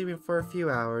after sleeping for a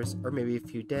few hours, or maybe a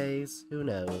few days, who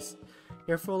knows,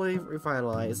 you're fully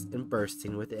revitalized and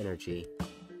bursting with energy.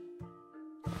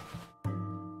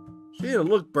 She didn't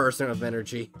look bursting with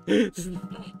energy.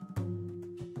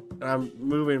 I'm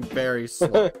moving very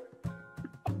slow.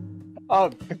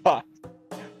 Oh, God.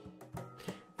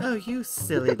 Oh, you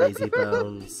silly lazy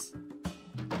bones.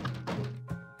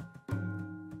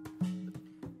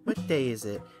 What day is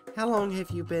it? How long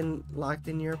have you been locked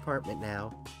in your apartment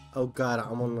now? Oh god,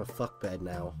 I'm on the fuck bed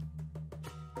now.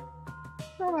 You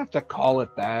don't have to call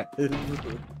it that.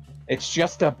 It's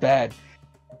just a bed.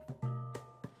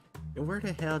 And where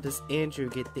the hell does Andrew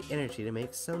get the energy to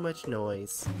make so much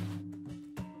noise?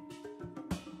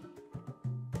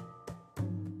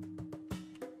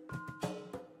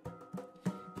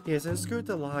 He has unscrewed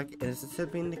the lock and is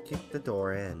attempting to kick the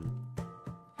door in.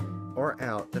 Or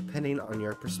out, depending on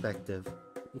your perspective.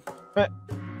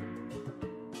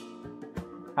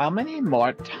 How many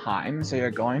more times are you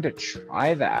going to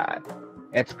try that?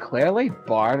 It's clearly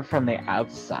barred from the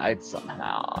outside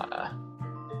somehow.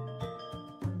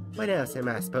 What else am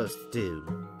I supposed to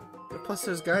do? Plus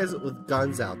there's guys with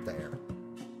guns out there.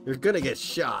 You're gonna get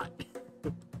shot.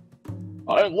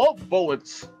 I love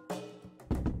bullets.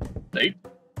 They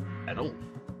metal.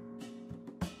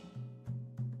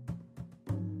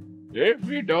 If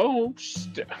you don't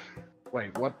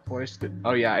Wait, what voice did...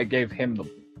 Oh yeah, I gave him the...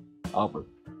 Oh,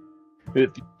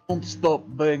 if you don't stop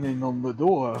banging on the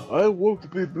door, I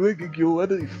won't be bringing you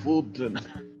any food.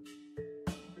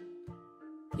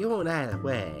 You won't either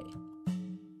way.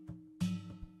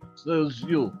 Says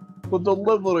you. The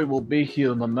delivery will be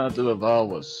here in a matter of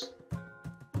hours.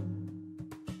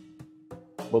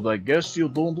 But I guess you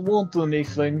don't want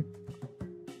anything.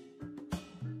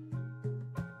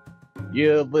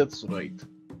 Yeah, that's right.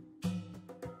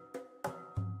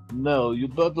 Now, you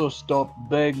better stop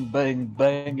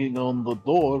banging on the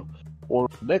door, or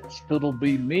next it'll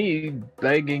be me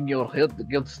banging your head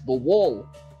against the wall.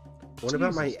 What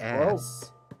about my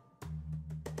ass?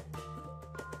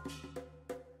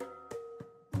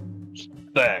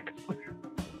 Back.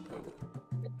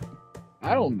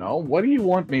 I don't know. What do you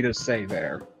want me to say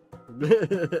there?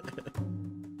 The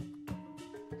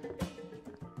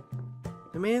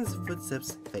man's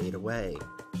footsteps fade away.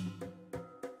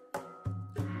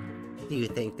 Do you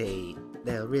think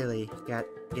they'll really get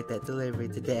that delivery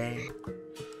today?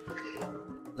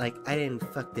 Like, I didn't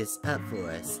fuck this up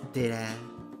for us, did I?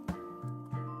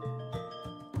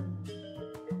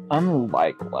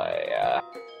 Unlikely.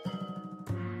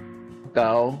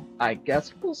 Though, I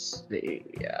guess we'll see.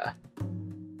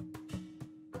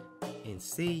 And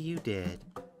see you did.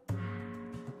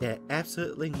 That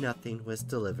absolutely nothing was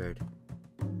delivered.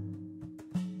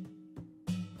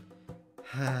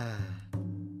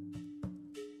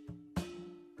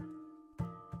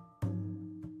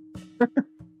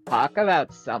 Talk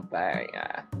about something.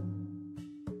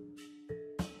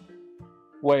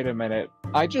 Wait a minute.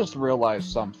 I just realized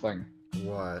something.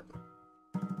 What?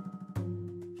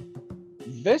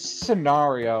 This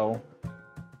scenario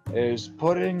is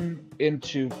putting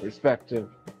into perspective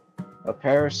a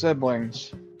pair of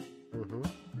siblings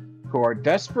who are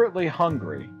desperately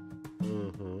hungry.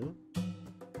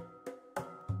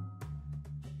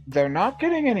 They're not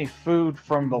getting any food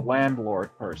from the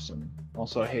landlord person.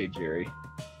 Also, hey, Jerry.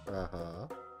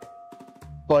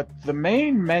 But the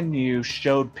main menu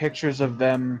showed pictures of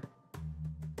them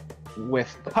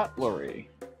with cutlery.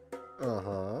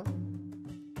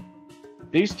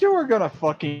 These two are gonna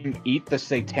fucking eat the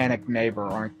satanic neighbor,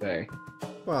 aren't they?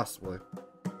 Possibly.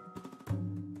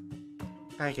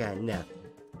 I got nothing.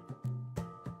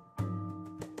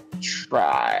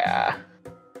 Try.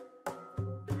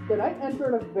 Did I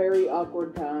enter at a very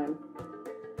awkward time?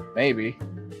 Maybe.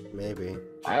 Maybe.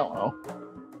 I don't know.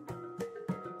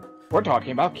 We're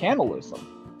talking about cannibalism.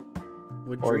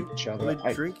 Would, Or each other. would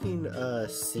drinking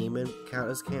semen count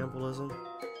as cannibalism?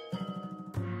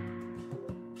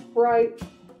 Right.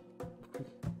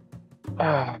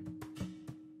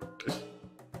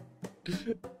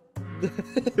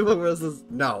 What was this?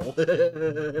 No.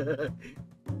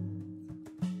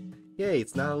 Yay,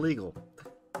 it's not illegal.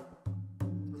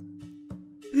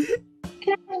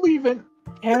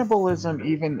 Cannibalism,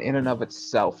 even in and of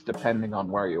itself, depending on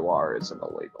where you are, isn't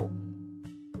illegal.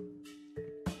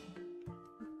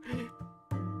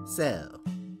 So,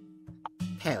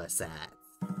 parasites.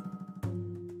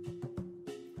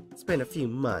 It's been a few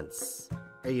months.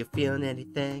 Are you feeling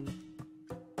anything?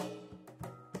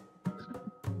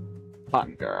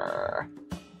 Hunger.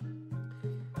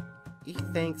 You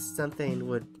think something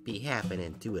would be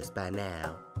happening to us by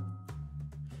now,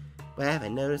 but I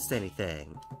haven't noticed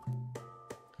anything.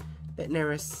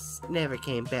 but never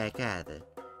came back either.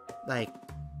 Like,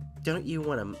 don't you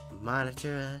want to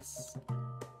monitor us?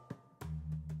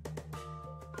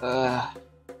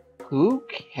 Who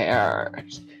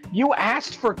cares? You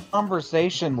asked for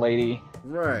conversation, lady.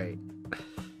 Right.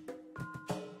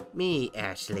 Me,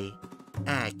 Ashley.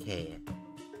 I care.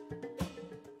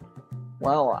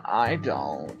 Well, I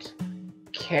don't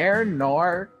care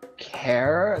nor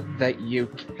care that you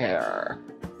care.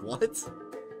 What?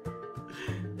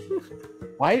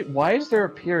 Why is there a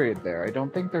period there? I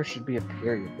don't think there should be a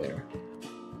period there.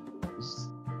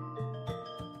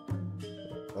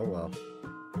 Oh well.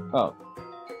 Oh.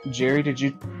 Jerry, did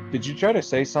you try to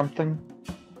say something?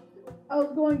 I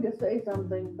was going to say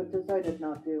something, but decided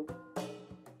not to.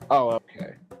 Oh,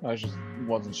 okay. I just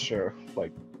wasn't sure if,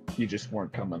 like, you just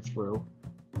weren't coming through.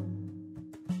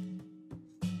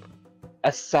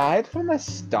 Aside from the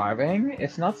starving,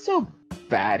 it's not so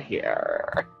bad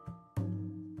here.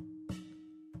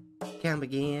 Come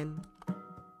again?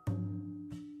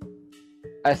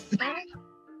 Aside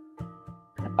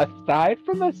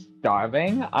from the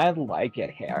starving, I like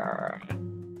it here.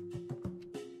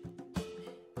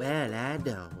 Well, I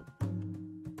don't.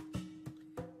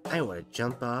 I want to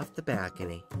jump off the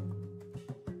balcony.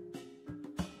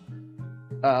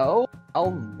 Oh,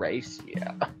 I'll race you.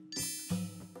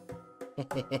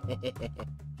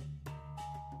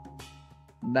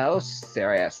 No,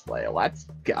 seriously, let's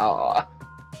go.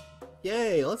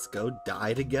 Yay, let's go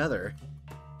die together.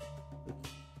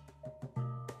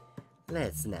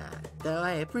 Let's not, though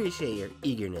I appreciate your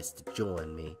eagerness to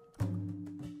join me.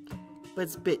 But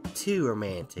it's a bit too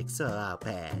romantic, so I'll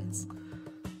pass.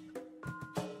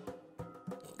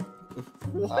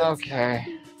 What?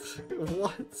 Okay.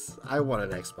 What? I want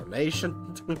an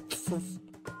explanation.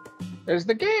 Is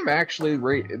the game actually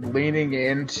leaning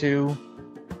into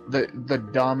the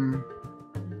dumb,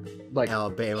 like,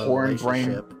 Alabama horn brain,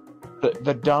 relationship?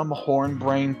 the dumb horn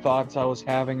brain thoughts I was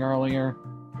having earlier?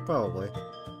 Probably.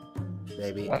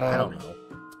 Maybe. I don't know.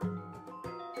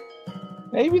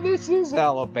 Maybe this is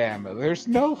Alabama. There's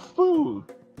no food.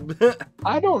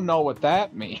 I don't know what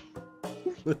that means.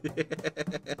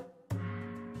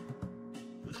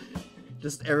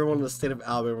 Just everyone in the state of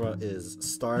Alabama is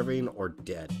starving or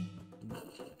dead.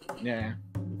 Yeah.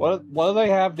 What do they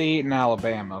have to eat in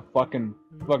Alabama? Fucking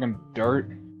dirt.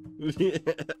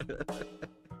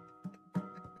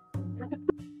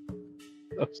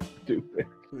 So stupid.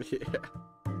 Yeah.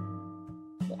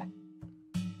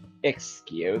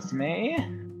 Excuse me?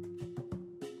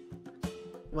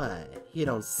 What? You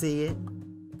don't see it?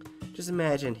 Just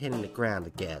imagine hitting the ground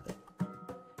together.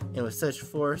 And with such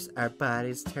force, our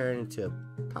bodies turn into a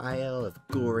pile of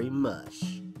gory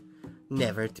mush,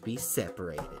 never to be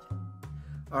separated.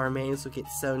 Our remains would get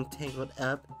so entangled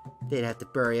up, they'd have to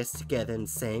bury us together in the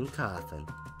same coffin.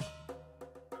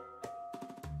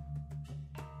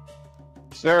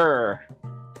 Sir.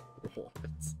 What?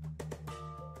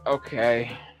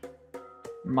 Okay.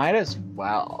 Might as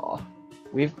well.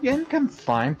 We've been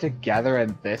confined together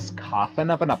in this coffin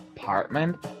of an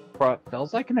apartment for it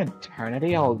feels like an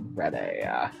eternity already.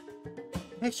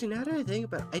 Actually, now that I think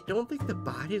about it, I don't think the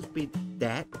bodies would be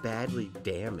that badly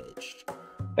damaged.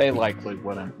 They likely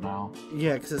wouldn't know.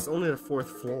 Yeah, because it's only the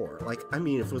 4th floor. Like, I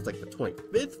mean, if it was like the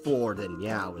 25th floor, then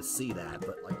yeah, I would see that.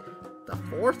 But like, the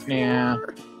 4th floor? Yeah.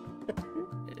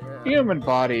 Yeah. Human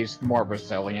body's more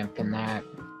resilient than that.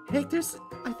 Heck,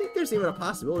 I think there's even a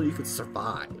possibility you could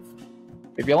survive.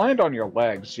 If you land on your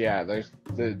legs, yeah, there's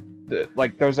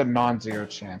there's a non-zero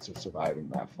chance of surviving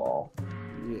that fall.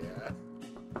 Yeah.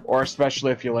 Or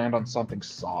especially if you land on something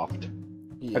soft.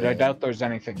 Yeah. But I doubt there's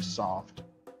anything soft.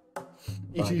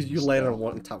 You land on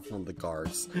one top from the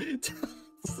guards.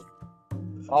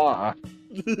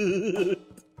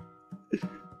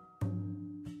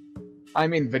 I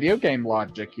mean, video game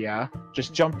logic, yeah.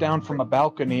 Just jump down from a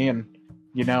balcony and,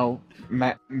 you know,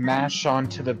 mash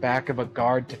onto the back of a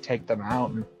guard to take them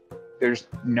out, and there's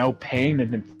no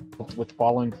pain with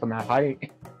falling from that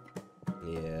height.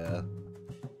 Yeah.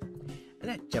 I'm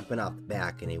not jumping off the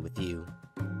balcony with you.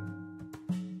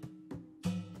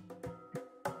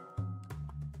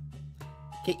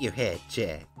 Get your head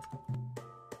checked.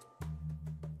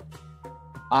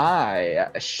 I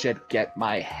should get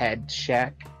my head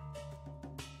checked.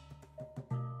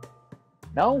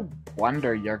 No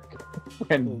wonder your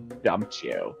girlfriend dumped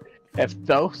you. If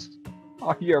those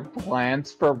are your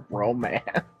plans for romance.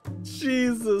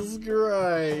 Jesus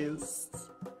Christ.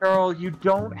 Girl, you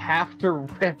don't have to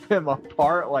rip him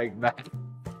apart like that.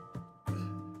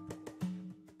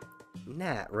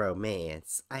 Not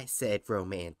romance. I said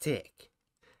romantic.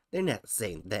 They're not the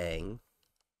same thing.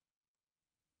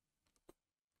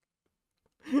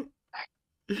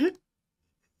 You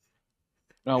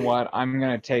know what? I'm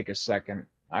gonna take a second.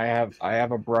 I have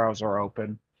a browser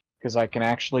open because I can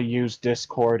actually use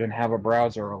Discord and have a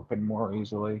browser open more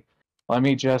easily. Let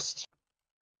me just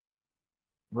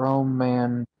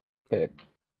romantic.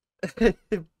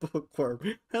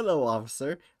 Bookworm. Hello,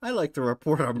 officer. I like to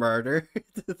report a murder.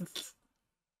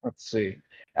 Let's see.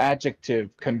 Adjective: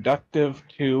 conductive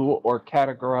to or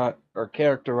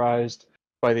characterized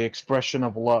by the expression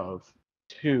of love.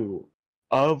 2.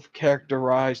 Of,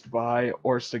 characterized by,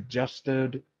 or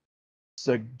suggestive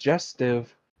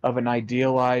of an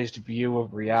idealized view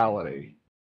of reality.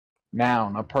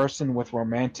 Noun: a person with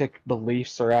romantic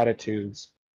beliefs or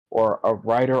attitudes, or a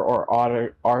writer or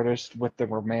artist with the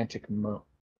romantic movement.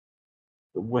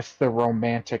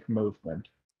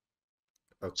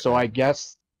 So Okay.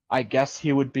 I guess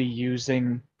he would be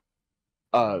using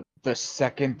the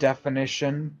second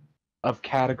definition of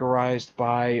categorized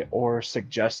by or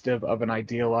suggestive of an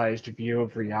idealized view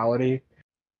of reality.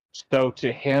 So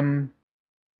to him,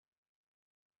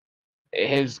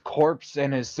 his corpse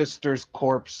and his sister's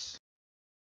corpse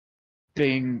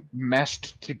being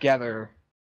meshed together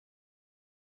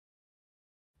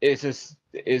is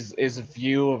a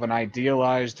view of an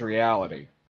idealized reality.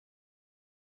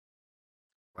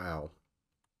 Wow.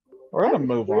 We're I gonna just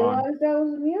move on. realized I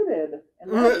was muted,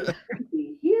 and that is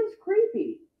creepy. He is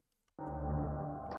creepy.